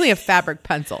was definitely a fabric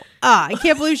pencil. I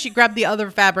can't believe she grabbed the other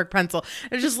fabric pencil.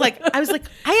 It's just like, I was like,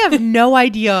 I have no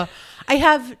idea. I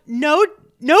have no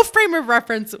frame of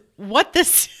reference what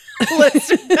this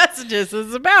list of messages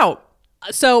is about.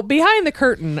 So behind the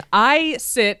curtain, I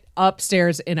sit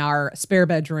upstairs in our spare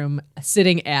bedroom,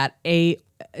 sitting at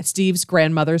Steve's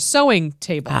grandmother's sewing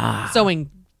table,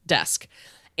 sewing desk.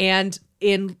 And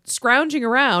in scrounging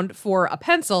around for a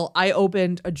pencil, I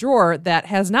opened a drawer that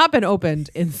has not been opened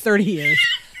in 30 years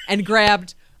and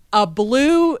grabbed a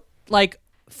blue, like,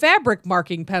 fabric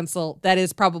marking pencil that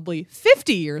is probably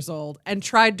 50 years old and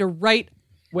tried to write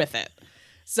with it.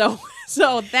 So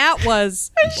that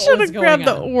was. I should have grabbed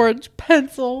the orange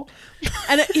pencil.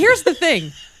 And here's the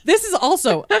thing. This is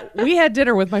also, we had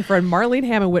dinner with my friend Marlene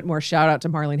Hammond Whitmore. Shout out to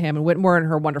Marlene Hammond Whitmore and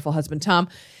her wonderful husband, Tom.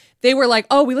 They were like,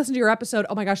 oh, we listened to your episode.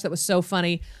 Oh my gosh, that was so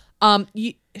funny.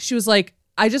 She was like,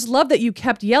 I just love that you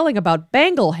kept yelling about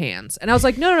bangle hands. And I was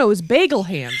like, no, it was bagel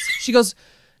hands. She goes,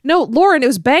 no, Lauren, it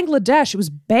was Bangladesh. It was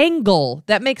bangle.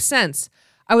 That makes sense.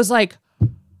 I was like,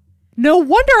 no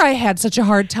wonder I had such a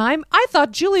hard time. I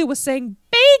thought Julia was saying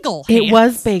bagel hands. It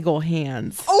was bagel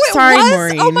hands. Oh, it Sorry, was?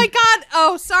 Maureen. Oh my God.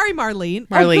 Oh, sorry, Marlene.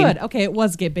 Marlene. Oh, good. Okay, it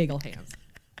was bagel hands.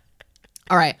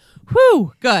 All right.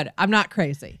 Whew. Good. I'm not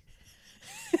crazy.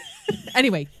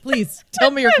 Anyway, please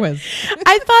tell me your quiz.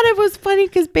 I thought it was funny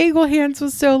because Bagel Hands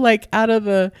was so like out of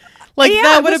the like Yeah,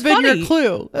 that it would was have been funny. your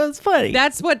clue. It was funny.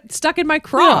 That's what stuck in my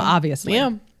craw, Yeah. obviously.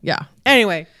 Yeah. Yeah.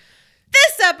 Anyway,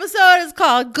 this episode is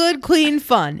called Good Clean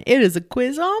Fun. It is a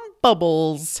quiz on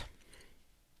bubbles.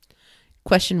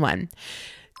 Question 1.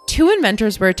 2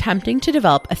 inventors were attempting to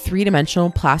develop a 3-dimensional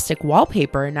plastic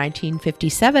wallpaper in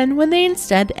 1957 when they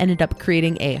instead ended up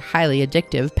creating a highly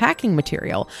addictive packing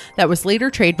material that was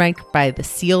later trademarked by the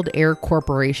Sealed Air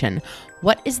Corporation.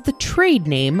 What is the trade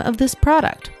name of this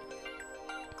product?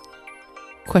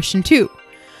 Question 2.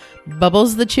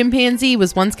 Bubbles the chimpanzee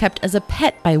was once kept as a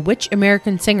pet by which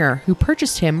American singer who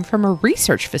purchased him from a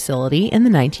research facility in the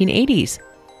 1980s?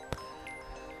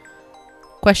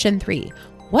 Question 3.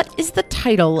 What is the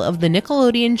title of the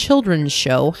Nickelodeon children's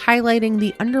show highlighting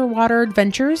the underwater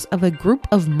adventures of a group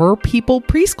of merpeople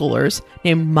preschoolers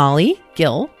named Molly,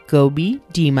 Gil, Gobi,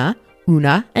 Dima,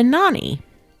 Una, and Nani?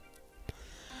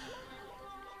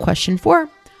 Question 4.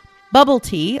 Bubble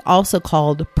tea, also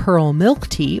called pearl milk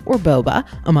tea or boba,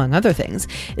 among other things,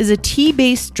 is a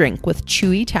tea-based drink with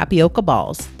chewy tapioca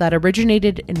balls that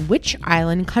originated in which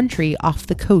island country off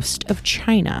the coast of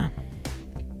China?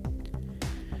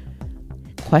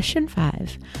 Question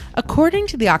 5. According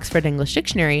to the Oxford English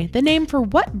Dictionary, the name for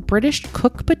what British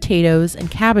cooked potatoes and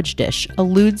cabbage dish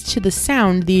alludes to the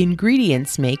sound the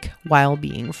ingredients make while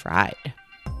being fried?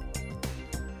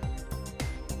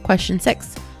 Question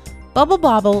 6. Bubble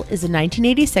Bobble is a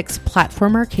 1986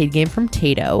 platform arcade game from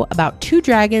Taito about 2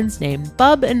 dragons named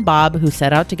Bub and Bob who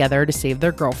set out together to save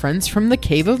their girlfriends from the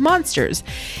Cave of Monsters.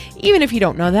 Even if you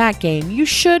don't know that game, you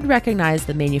should recognize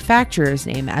the manufacturer's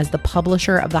name as the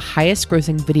publisher of the highest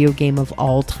grossing video game of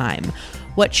all time.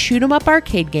 What shoot-'em-up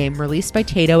arcade game released by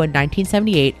Taito in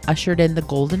 1978 ushered in the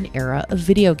golden era of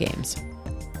video games?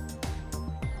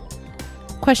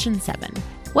 Question 7.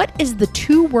 What is the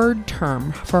 2-word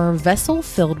term for a vessel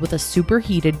filled with a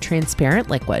superheated transparent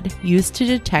liquid used to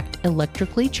detect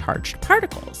electrically charged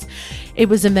particles? It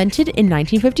was invented in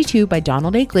 1952 by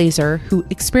Donald A. Glaser, who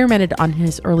experimented on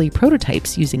his early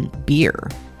prototypes using beer.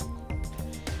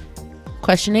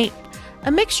 Question 8.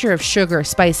 A mixture of sugar,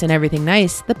 spice, and everything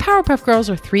nice, the Powerpuff Girls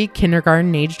are 3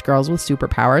 kindergarten-aged girls with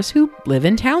superpowers who live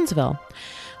in Townsville.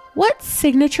 What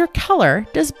signature color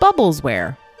does Bubbles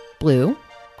wear? Blue,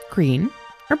 green,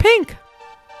 or pink?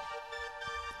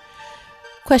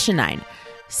 Question 9.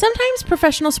 Sometimes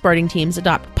professional sporting teams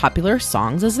adopt popular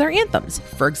songs as their anthems.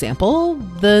 For example,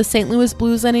 the St. Louis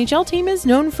Blues NHL team is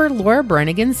known for Laura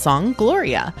Branigan's song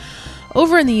Gloria.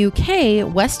 Over in the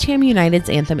UK, West Ham United's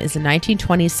anthem is a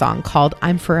 1920s song called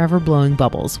I'm Forever Blowing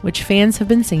Bubbles, which fans have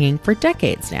been singing for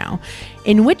decades now.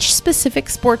 In which specific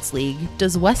sports league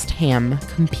does West Ham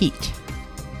compete?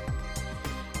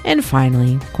 And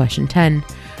finally, question 10.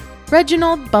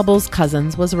 Reginald Bubbles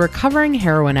Cousins was a recovering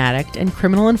heroin addict and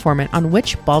criminal informant on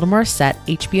which Baltimore set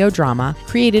HBO drama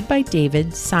created by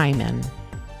David Simon?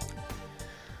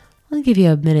 I'll give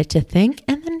you a minute to think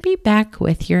and then be back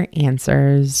with your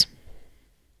answers.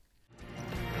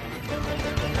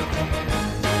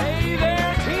 Hey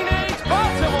there, teenage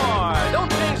Baltimore!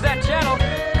 Don't change that channel,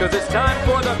 because it's time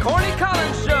for the Corny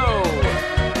Collins Show.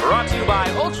 Brought to you by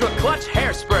Ultra Clutch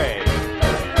Hairspray.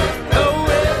 Oh,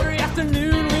 every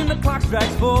afternoon when the clock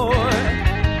strikes 4,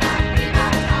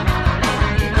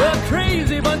 a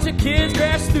crazy bunch of kids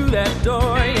crash through that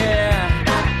door, yeah.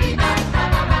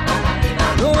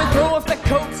 Oh, they throw off their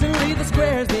coats and leave the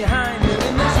squares behind them,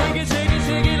 and they shake it, shake it,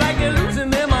 shake it like they're losing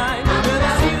their mind. And then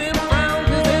I see them frown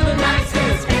 'cause they're the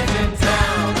nicest kids in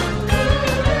town.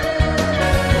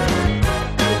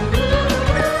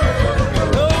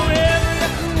 Oh, every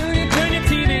afternoon you turn your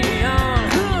TV on.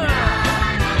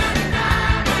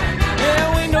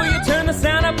 Yeah, we know you turn the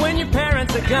sound up when your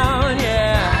parents are gone,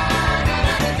 yeah.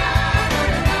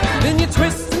 Then you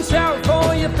twist and shout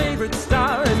for your favorite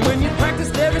star, and when you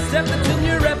practiced every step that's in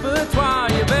your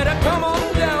repertoire, you better come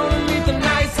on down and meet the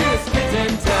nicest kids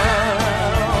in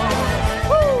town.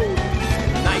 Woo!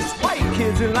 Nice white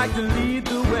kids who like to lead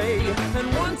the way,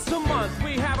 and once a month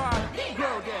we have our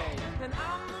Negro Day, and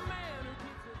I'm the man who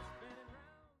keeps it spinning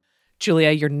round. Julia,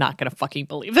 you're not going to fucking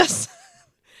believe this.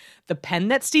 The pen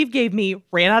that Steve gave me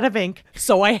ran out of ink,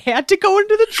 so I had to go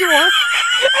into the drawer and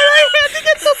I had to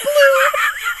get the blue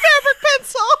fabric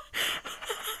pencil.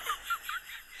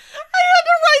 I had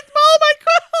to write all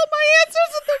my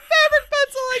answers with the fabric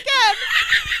pencil again.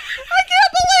 I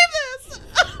can't believe this.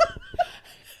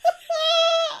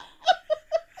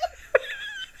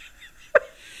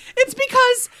 It's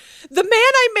because the man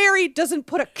I married doesn't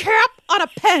put a cap on a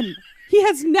pen. He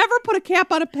has never put a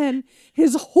cap on a pen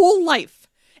his whole life.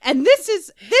 And this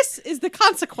is the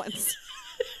consequence.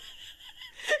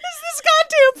 this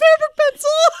goddamn fabric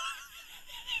pencil.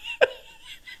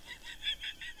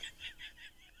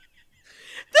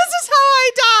 This is how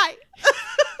I die.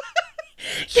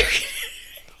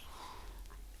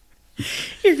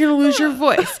 You're gonna lose your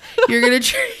voice. You're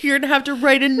gonna have to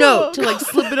write a note to like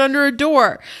slip it under a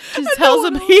door to tell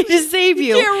somebody to save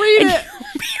you. You can't read it.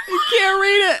 You can't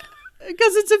read it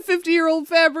because it's a 50-year-old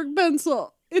fabric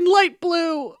pencil in light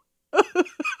blue.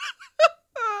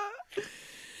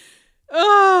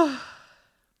 Oh.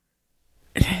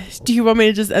 Do you want me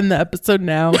to just end the episode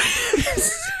now?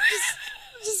 Just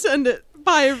send it.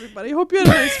 Bye, everybody. Hope you had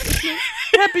a nice Christmas.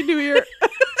 Happy New Year.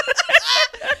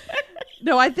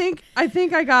 No, I think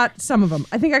I got some of them.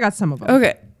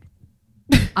 Okay.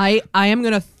 I'm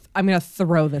gonna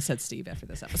throw this at Steve after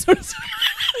this episode.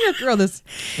 I'm gonna throw this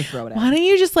and throw it at him. Why don't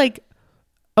you just like?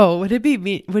 Oh, would it be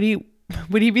me? Would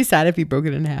he be sad if he broke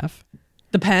it in half?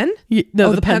 The pen?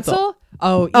 No, the pencil. pencil?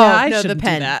 Oh, yeah, I no, shouldn't the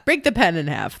pen. do that. Break the pen in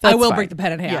half. I That's will fine. break the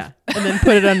pen in half. Yeah, and then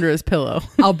put it under his pillow.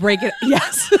 I'll break it.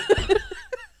 Yes.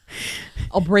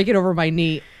 I'll break it over my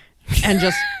knee and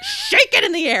just shake it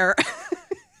in the air.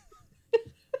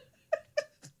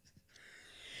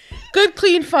 Good,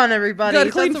 clean fun, everybody.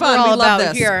 Good, clean That's what fun. we're all We love about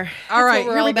this. here. All right, That's what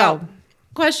we're here all we go. about.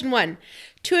 Question 1.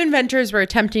 2 inventors were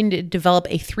attempting to develop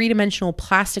a 3-dimensional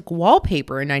plastic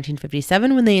wallpaper in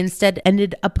 1957 when they instead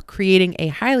ended up creating a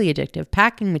highly addictive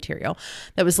packing material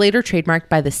that was later trademarked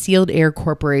by the Sealed Air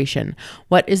Corporation.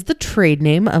 What is the trade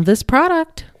name of this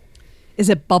product? Is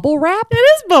it bubble wrap? It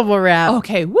is bubble wrap.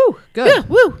 Okay, woo, good. Yeah,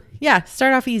 woo. Yeah,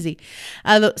 start off easy.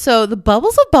 So the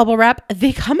bubbles of bubble wrap,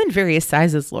 they come in various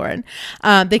sizes, Lauren.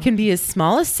 They can be as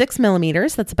small as 6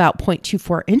 millimeters. That's about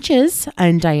 0.24 inches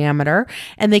in diameter.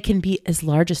 And they can be as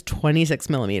large as 26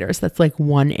 millimeters. That's like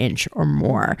 1 inch or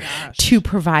more to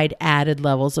provide added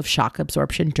levels of shock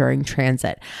absorption during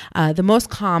transit. The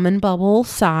most common bubble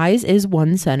size is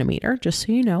 1 centimeter, just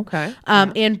so you know. Okay.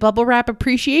 And Bubble Wrap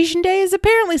Appreciation Day is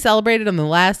apparently celebrated on the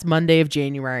last Monday of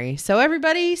January. So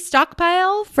everybody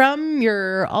stockpile from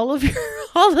all of your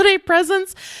holiday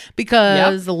presents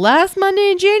because the last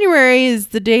Monday in January is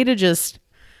the day to just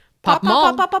Pop 'em pop, all.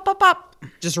 pop, pop, pop, pop, pop.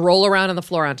 Just roll around on the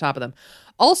floor on top of them.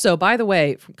 Also, by the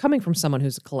way, coming from someone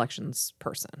who's a collections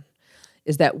person,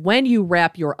 is that when you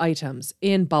wrap your items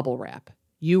in bubble wrap,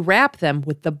 you wrap them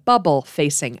with the bubble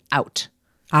facing out,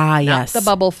 Ah, not yes. the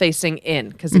bubble facing in,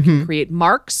 because it can create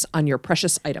marks on your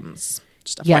precious items.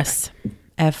 Just FYI. Yes.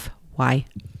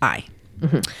 FYI.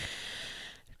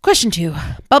 Question 2.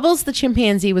 Bubbles the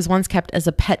chimpanzee was once kept as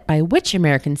a pet by which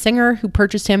American singer who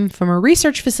purchased him from a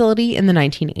research facility in the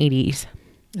 1980s?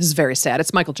 This is very sad.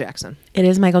 It's Michael Jackson. It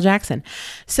is Michael Jackson.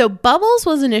 So Bubbles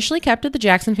was initially kept at the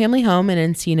Jackson family home in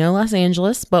Encino, Los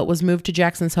Angeles, but was moved to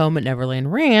Jackson's home at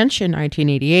Neverland Ranch in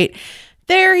 1988.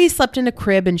 There, he slept in a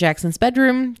crib in Jackson's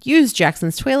bedroom, used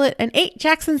Jackson's toilet, and ate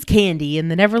Jackson's candy in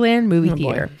the Neverland movie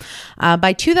theater.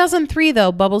 By 2003,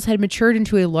 though, Bubbles had matured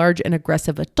into a large and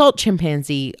aggressive adult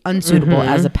chimpanzee, unsuitable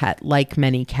as a pet, like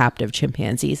many captive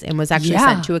chimpanzees, and was actually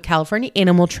sent to a California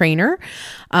animal trainer.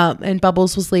 And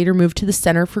Bubbles was later moved to the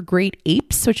Center for Great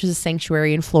Apes, which is a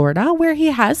sanctuary in Florida, where he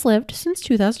has lived since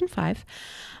 2005.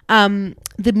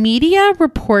 The media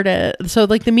reported, so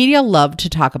like the media loved to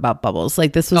talk about Bubbles.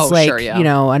 Like this was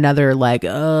another like,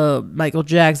 Michael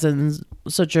Jackson's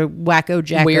such a wacko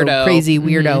jacko, Weirdo. crazy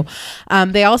weirdo.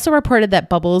 They also reported that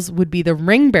Bubbles would be the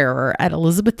ring bearer at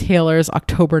Elizabeth Taylor's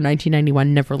October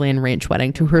 1991 Neverland Ranch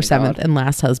wedding to her seventh and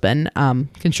last husband,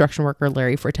 construction worker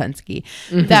Larry Fortensky.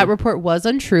 That report was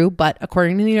untrue, but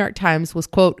according to the New York Times was,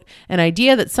 quote, an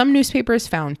idea that some newspapers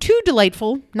found too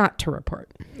delightful not to report.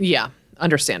 Yeah,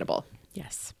 understandable.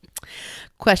 Yes.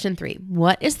 Question 3.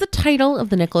 What is the title of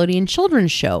the Nickelodeon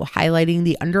children's show highlighting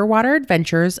the underwater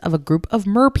adventures of a group of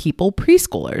merpeople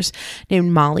preschoolers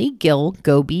named Molly, Gil,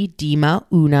 Gobi, Dima,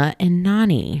 Una, and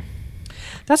Nani?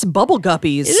 That's Bubble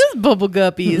Guppies. It is Bubble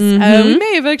Guppies. We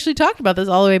may have actually talked about this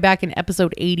all the way back in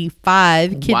episode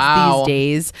 85, Kids These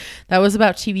Days. That was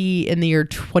about TV in the year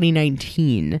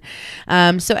 2019.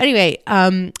 So anyway,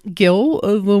 Gil,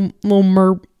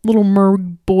 little mer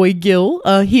boy Gil,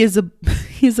 he is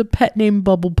a pet named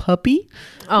Bubble Puppy.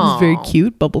 He's very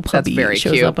cute. Bubble Puppy very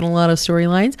shows cute. up in a lot of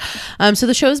storylines. So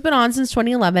the show's been on since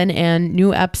 2011, and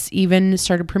new eps even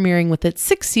started premiering with its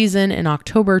 6th season in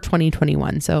October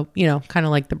 2021. So, kind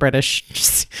of like the British,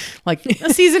 just like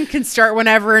a season can start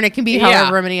whenever, and it can be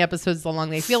however many episodes long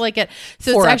they feel like it.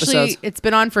 So 4 episodes. It's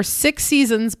been on for 6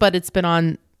 seasons, but it's been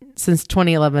on since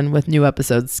 2011 with new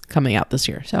episodes coming out this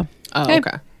year. So, okay.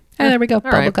 there we go.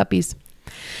 Bubble right. Guppies.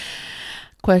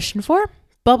 Question 4.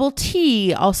 Bubble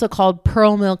tea, also called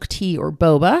pearl milk tea or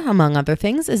boba, among other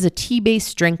things, is a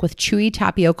tea-based drink with chewy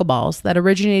tapioca balls that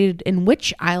originated in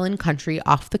which island country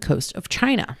off the coast of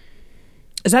China?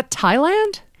 Is that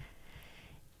Thailand?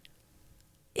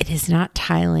 It is not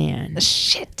Thailand.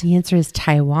 Shit. The answer is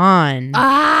Taiwan.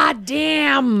 Ah,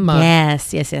 damn.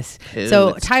 Yes.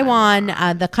 So Taiwan,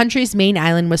 the country's main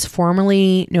island, was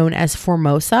formerly known as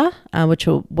Formosa, which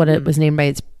what it was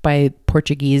named by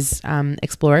Portuguese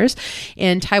explorers.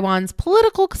 And Taiwan's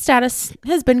political status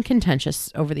has been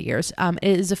contentious over the years.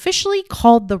 It is officially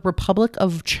called the Republic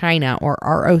of China, or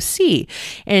ROC,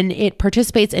 and it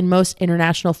participates in most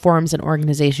international forums and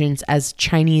organizations as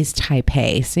Chinese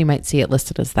Taipei. So you might see it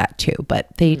listed as that too, but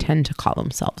they tend to call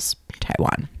themselves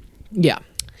Taiwan. Yeah.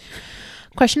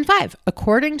 Question 5.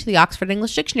 According to the Oxford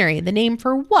English Dictionary, the name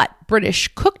for what British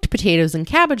cooked potatoes and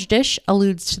cabbage dish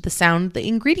alludes to the sound the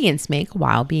ingredients make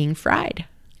while being fried?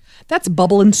 That's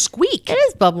bubble and squeak. It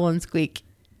is bubble and squeak.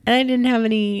 And I didn't have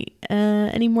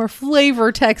any more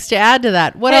flavor text to add to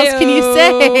that. What else can you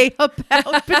say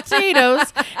about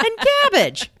potatoes and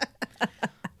cabbage?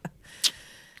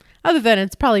 Other than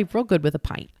it's probably real good with a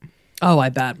pint. Oh, I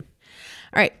bet. All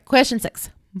right, question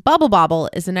 6. Bubble Bobble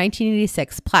is a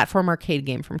 1986 platform arcade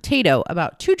game from Taito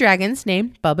about two dragons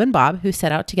named Bub and Bob who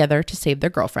set out together to save their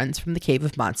girlfriends from the Cave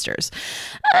of Monsters.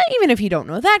 Even if you don't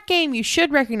know that game, you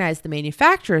should recognize the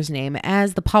manufacturer's name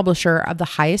as the publisher of the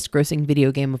highest grossing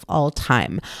video game of all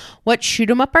time. What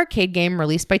shoot-'em-up arcade game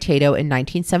released by Taito in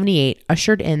 1978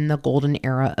 ushered in the golden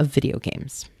era of video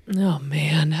games? Oh,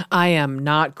 man. I am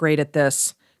not great at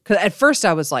this. Because at first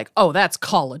I was like, oh, that's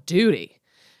Call of Duty.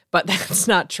 But that's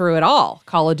not true at all.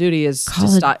 Call of Duty is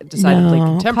decidedly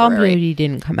contemporary. Call of Duty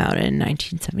didn't come out in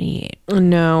 1978.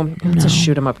 No, it's a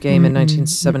shoot-'em-up game in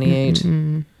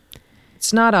 1978.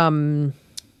 It's not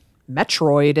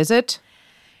Metroid, is it?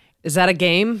 Is that a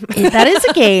game? That is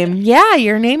a game. Yeah,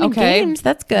 you're naming Okay. games.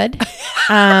 That's good.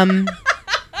 Don't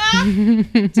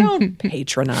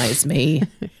patronize me.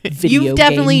 Video You've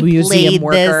definitely game museum played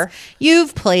worker. this.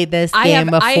 You've played this game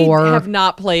before. I have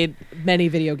not played many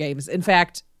video games. In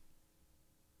fact,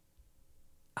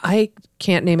 I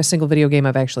can't name a single video game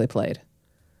I've actually played.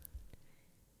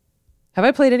 Have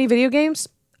I played any video games?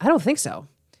 I don't think so.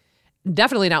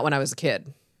 Definitely not when I was a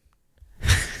kid.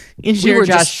 Engineer were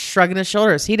Josh just- shrugging his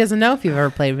shoulders. He doesn't know if you've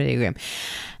ever played a video game.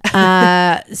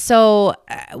 So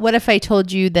what if I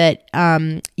told you that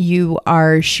you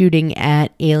are shooting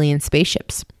at alien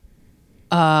spaceships?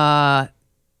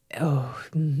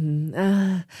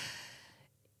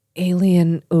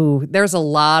 Alien. Ooh, there's a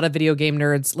lot of video game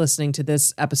nerds listening to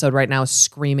this episode right now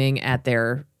screaming at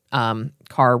their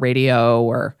car radio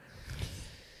or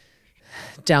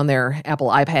down their Apple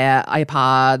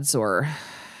iPods or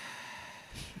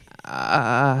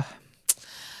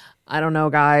I don't know,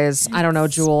 guys. I don't know,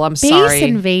 Jewel. I'm sorry. Space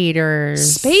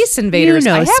Invaders. Space Invaders.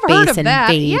 You know I have heard of Space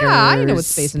that. Yeah, I know what Invaders.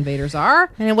 Space Invaders are.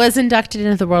 And it was inducted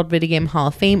into the World Video Game Hall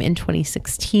of Fame in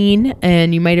 2016.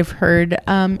 And you might have heard,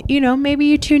 maybe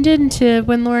you tuned in to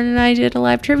when Lauren and I did a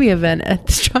live trivia event at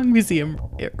the Strong Museum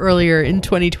earlier in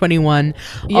 2021,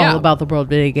 Yeah. all about the World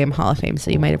Video Game Hall of Fame.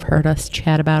 So you might have heard us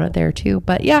chat about it there too.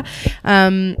 But yeah,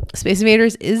 Space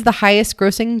Invaders is the highest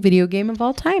grossing video game of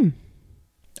all time.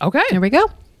 Okay. There we go.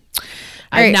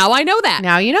 All right. Now I know that.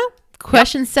 Now you know.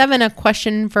 Question 7, a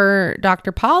question for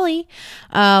Dr. Polly.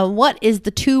 What is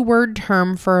the 2-word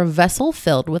term for a vessel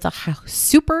filled with a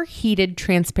superheated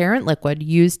transparent liquid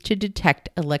used to detect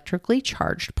electrically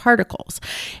charged particles?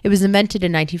 It was invented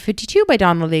in 1952 by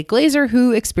Donald A. Glaser,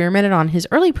 who experimented on his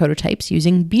early prototypes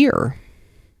using beer.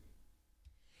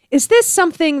 Is this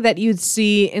something that you'd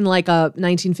see in like a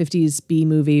 1950s B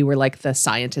movie where like the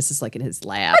scientist is like in his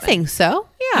lab? I think so.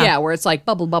 Yeah. Yeah, where it's like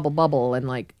bubble, bubble, bubble, and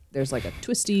like there's like a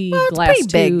twisty Well, it's glass pretty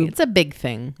big. tube. It's a big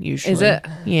thing usually. Is it?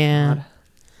 Yeah.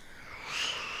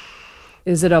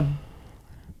 Is it a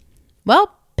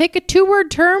Well, pick a 2-word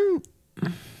term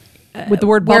with the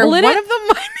word where bubble in one it? of them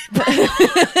might be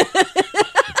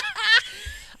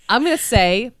I'm gonna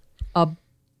say a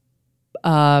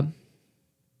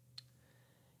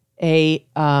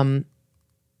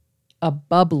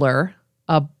bubbler,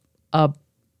 a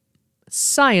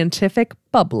scientific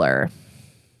bubbler.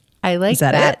 I like Is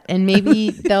that that. it? And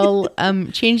maybe they'll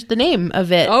change the name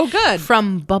of it. Oh, good.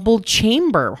 From Bubble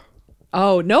Chamber.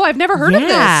 Oh, no, I've never heard of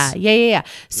Yeah. this.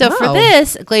 So for Wow.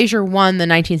 this, Glaser won the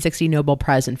 1960 Nobel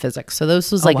Prize in Physics. So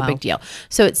this was like wow. a big deal.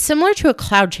 So it's similar to a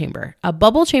cloud chamber. A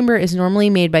bubble chamber is normally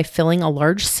made by filling a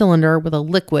large cylinder with a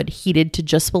liquid heated to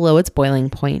just below its boiling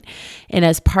point. And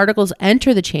as particles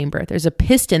enter the chamber, there's a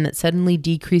piston that suddenly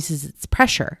decreases its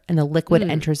pressure, and the liquid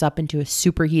enters up into a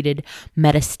superheated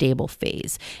metastable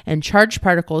phase. And charged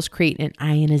particles create an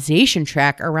ionization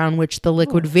track around which the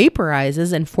liquid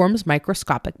vaporizes and forms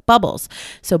microscopic bubbles.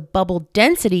 So bubble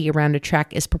density around a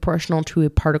track is proportional to a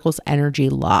particle's energy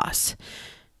loss.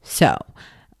 So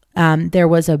there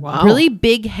was a really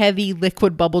big, heavy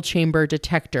liquid bubble chamber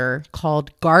detector called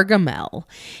Gargamel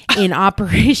in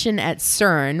operation at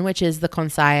CERN, which is the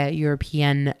Conseil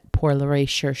Européen pour la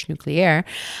Recherche Nucléaire,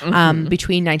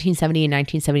 between 1970 and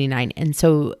 1979. And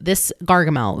so this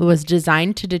Gargamel was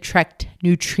designed to detect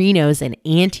neutrinos and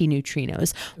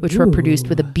antineutrinos, which were produced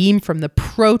with a beam from the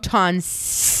proton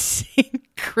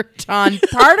synchrotron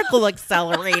particle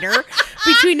accelerator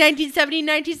between 1970 and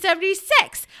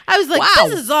 1976. I was like, Wow.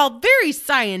 this is all very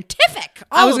scientific.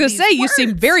 I was going going to say, you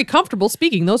seem very comfortable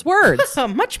speaking those words.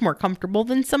 much more comfortable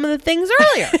than some of the things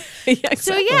earlier.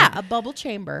 So yeah, a bubble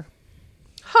chamber.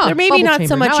 Huh, They're maybe bubble not chamber.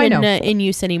 so much Now I know. in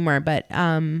use anymore, but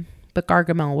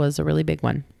Gargamel was a really big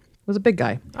one. Was a big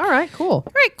guy. All right, cool.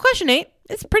 All right, question 8.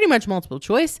 It's pretty much multiple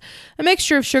choice. A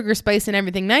mixture of sugar, spice, and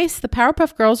everything nice. The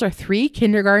Powerpuff Girls are 3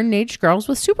 kindergarten-aged girls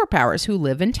with superpowers who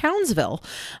live in Townsville.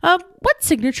 What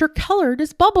signature color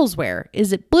does Bubbles wear?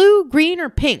 Is it blue, green, or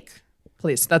pink?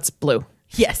 Please, that's blue.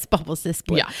 Yes, Bubbles is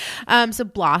blue. Yeah. So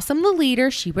Blossom, the leader,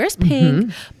 she wears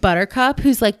pink. Buttercup,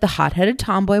 who's like the hot-headed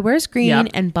tomboy, wears green. Yep.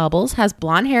 And Bubbles has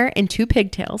blonde hair and 2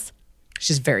 pigtails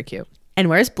She's very cute. and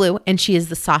wears blue. And she is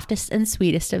the softest and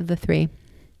sweetest of the 3.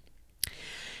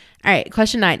 All right,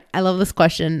 question 9. I love this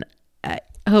question. I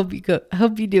hope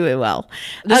you do it well.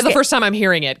 This is the first time I'm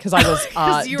hearing it because I was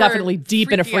 'Cause you were definitely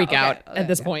deep in a freaking freak out. out Okay, at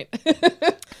this point.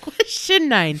 Question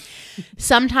 9.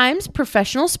 Sometimes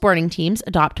professional sporting teams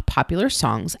adopt popular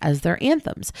songs as their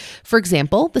anthems. For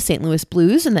example, the St. Louis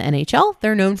Blues in the NHL,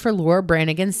 they're known for Laura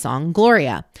Branigan's song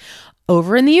Gloria.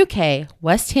 Over in the UK,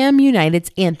 West Ham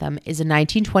United's anthem is a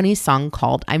 1920s song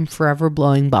called I'm Forever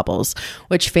Blowing Bubbles,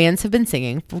 which fans have been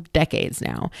singing for decades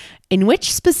now. In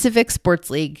which specific sports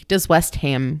league does West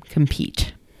Ham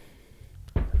compete?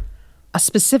 A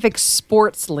specific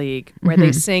sports league where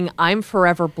they sing I'm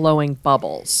Forever Blowing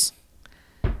Bubbles.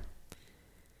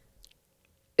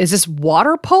 Is this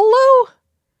water polo?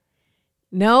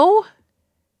 No?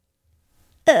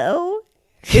 Oh.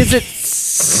 Is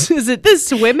it the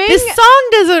swimming? This song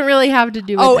doesn't really have to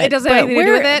do with it. Oh, it doesn't have but anything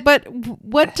to do with it? But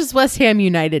what does West Ham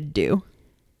United do?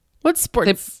 What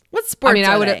sports? What sports? I mean,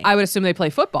 are they? I would assume they play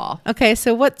football. Okay,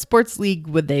 so what sports league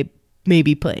would they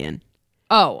maybe play in?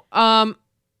 Oh, I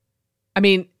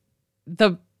mean,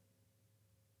 the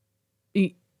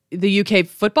UK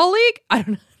Football League? I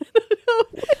don't know.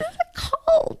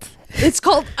 Called. It's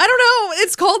called, I don't know.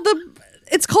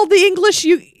 It's called the English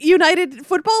United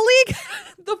Football League.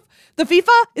 the FIFA?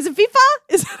 Is it FIFA?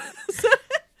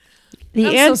 The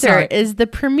I'm so answer sorry. is the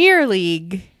Premier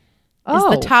League. Is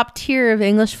Oh. the top tier of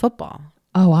English football.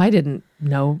 Oh, I didn't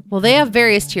know. Well, they have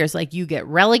various tiers. Like you get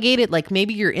relegated. Like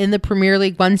maybe you're in the Premier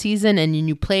League one season and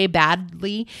you play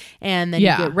badly, and then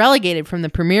Yeah. you get relegated from the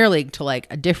Premier League to like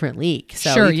a different league.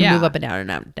 So Sure, you can yeah. move up and down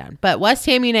and up and down. But West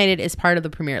Ham United is part of the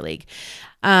Premier League.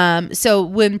 So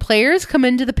when players come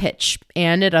into the pitch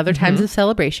and at other times of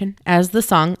celebration, as the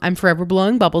song I'm Forever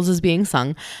Blowing Bubbles is being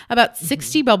sung, about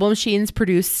 60 bubble machines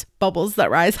produce bubbles that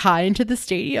rise high into the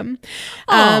stadium.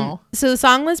 So the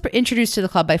song was introduced to the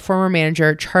club by former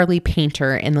manager Charlie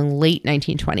Painter in the late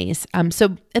 1920s.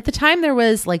 So at the time there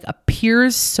was like a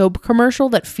Piers soap commercial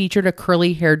that featured a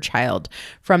curly-haired child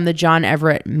from the John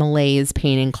Everett Malaise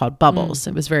painting called Bubbles.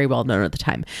 It was very well known at the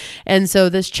time. And so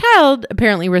this child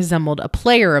apparently resembled a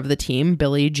player of the team,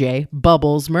 Billy J.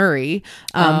 Bubbles Murray,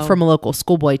 from a local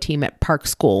schoolboy team at Park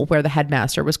School, where the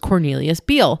headmaster was Cornelius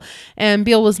Beale. And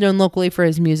Beale was known locally for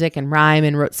his music and rhyme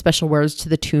and wrote special words to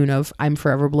the tune of I'm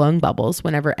Forever Blowing Bubbles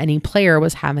whenever any player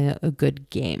was having a good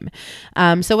game.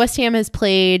 So West Ham has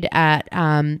played at,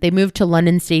 they moved to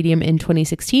London Stadium in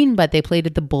 2016, but they played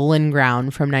at the Bullen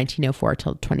Ground from 1904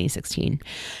 till 2016.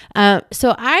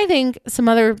 So I think some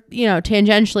other,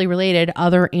 tangentially related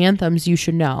other anthems you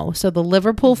should know. So the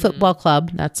Liverpool Football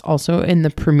Club, that's also in the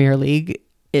Premier League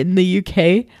in the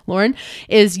UK, Lauren,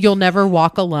 is You'll Never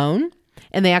Walk Alone.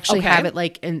 And they actually Okay. have it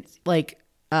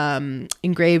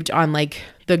engraved on like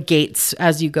the gates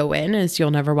as you go in, as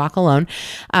You'll Never Walk Alone.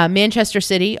 Manchester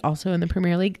City, also in the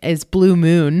Premier League, is Blue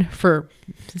Moon for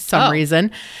some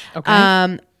reason.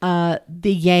 Okay.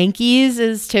 The Yankees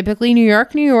is typically New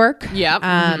York, New York. Yep.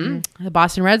 The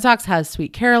Boston Red Sox has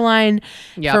Sweet Caroline.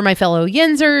 Yep. For my fellow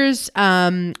Yinzers,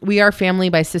 We Are Family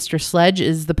by Sister Sledge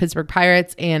is the Pittsburgh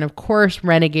Pirates. And of course,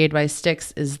 Renegade by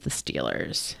Styx is the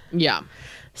Steelers. Yeah.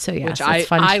 So yeah, Which so it's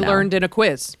fun to I know. learned in a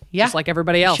quiz. Yeah. Just like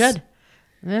everybody else. Should.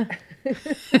 Yeah.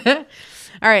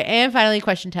 All right. And finally,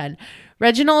 question 10.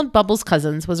 Reginald Bubbles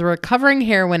Cousins was a recovering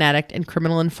heroin addict and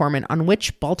criminal informant on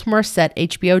which Baltimore set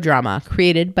HBO drama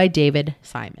created by David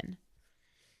Simon?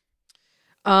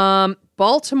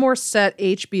 Baltimore set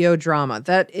HBO drama.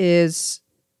 That is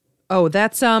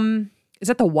that's is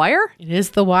that The Wire? It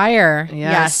is The Wire.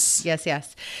 Yes.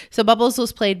 Yes. So Bubbles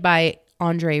was played by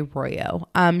Andre Royo.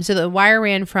 So The Wire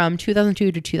ran from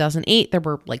 2002 to 2008. There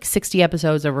were like 60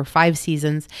 episodes over 5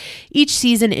 seasons. Each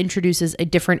season introduces a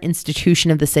different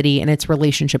institution of the city and its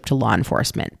relationship to law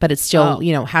enforcement, but it still,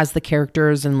 has the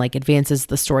characters and like advances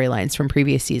the storylines from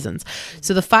previous seasons.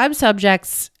 So the 5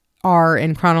 subjects are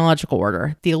in chronological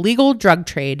order: the illegal drug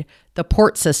trade, the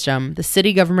port system, the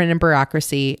city government and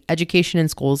bureaucracy, education in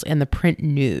schools, and the print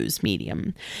news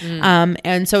medium.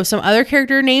 And so some other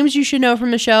character names you should know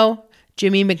from the show: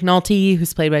 Jimmy McNulty,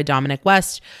 who's played by Dominic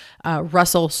West,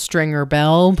 Russell Stringer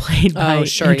Bell, played by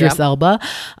Idris Elba,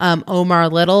 Omar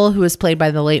Little, who is played by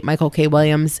the late Michael K.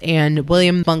 Williams, and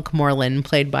William Monkmoreland,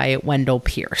 played by Wendell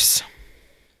Pierce.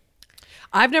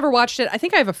 I've never watched it. I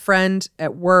think I have a friend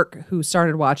at work who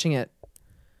started watching it.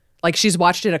 Like, she's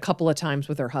watched it a couple of times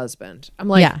with her husband. I'm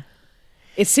like,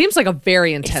 it seems like a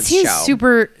very intense show.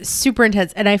 Super, super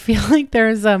intense. And I feel like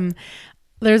there's a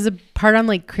part on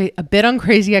like a bit on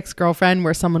Crazy Ex-Girlfriend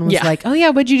where someone was like, oh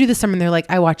yeah, what'd you do this summer? And they're like,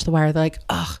 I watched The Wire. They're like,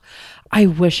 oh, I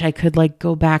wish I could like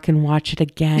go back and watch it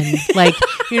again. Like,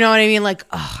 you know what I mean? Like,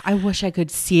 oh, I wish I could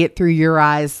see it through your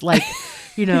eyes. Like,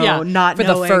 not for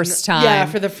knowing. the first time. Yeah,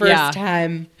 for the first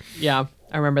time. Yeah,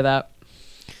 I remember that.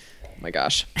 Oh my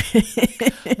gosh.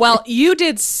 Well, you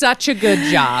did such a good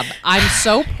job. I'm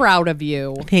so proud of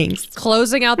you. Thanks.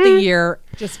 Closing out the year,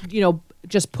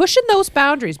 just pushing those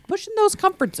boundaries, pushing those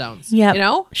comfort zones.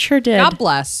 Yeah, sure did. God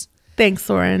bless. Thanks,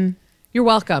 Lauren. You're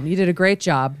welcome. You did a great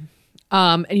job.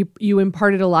 And you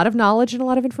imparted a lot of knowledge and a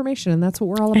lot of information, and that's what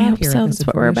we're all about here. So that's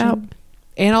what we're about.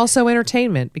 And also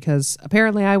entertainment, because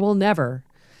apparently I will never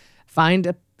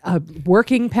find a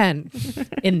working pen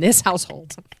in this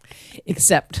household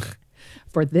except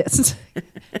for this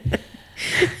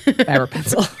fabric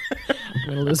pencil. I'm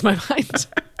going to lose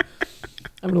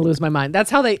my mind.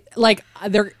 That's how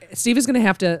Steve is going to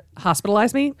have to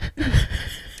hospitalize me,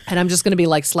 and I'm just going to be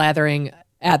like slathering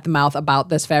at the mouth about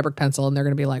this fabric pencil, and they're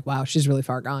going to be like, wow, she's really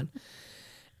far gone.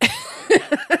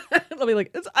 I'll be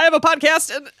like, I have a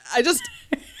podcast, and I just...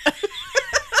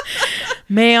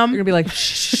 Ma'am. You're going to be like,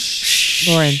 shh,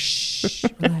 Lauren, shh,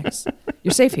 relax.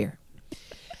 You're safe here.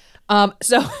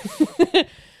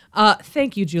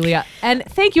 Thank you, Julia. And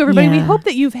thank you, everybody. Yeah. We hope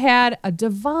that you've had a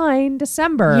divine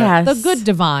December. Yes. The good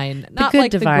divine, not good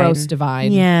like divine. the gross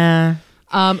divine. Yeah.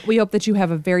 We hope that you have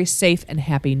a very safe and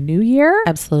happy new year.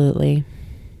 Absolutely.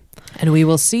 And we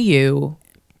will see you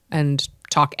and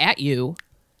talk at you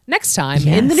next time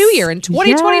in the new year in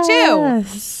 2022.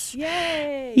 Yes.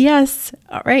 Yay. Yes.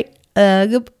 All right.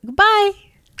 Goodbye.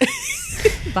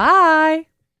 Bye.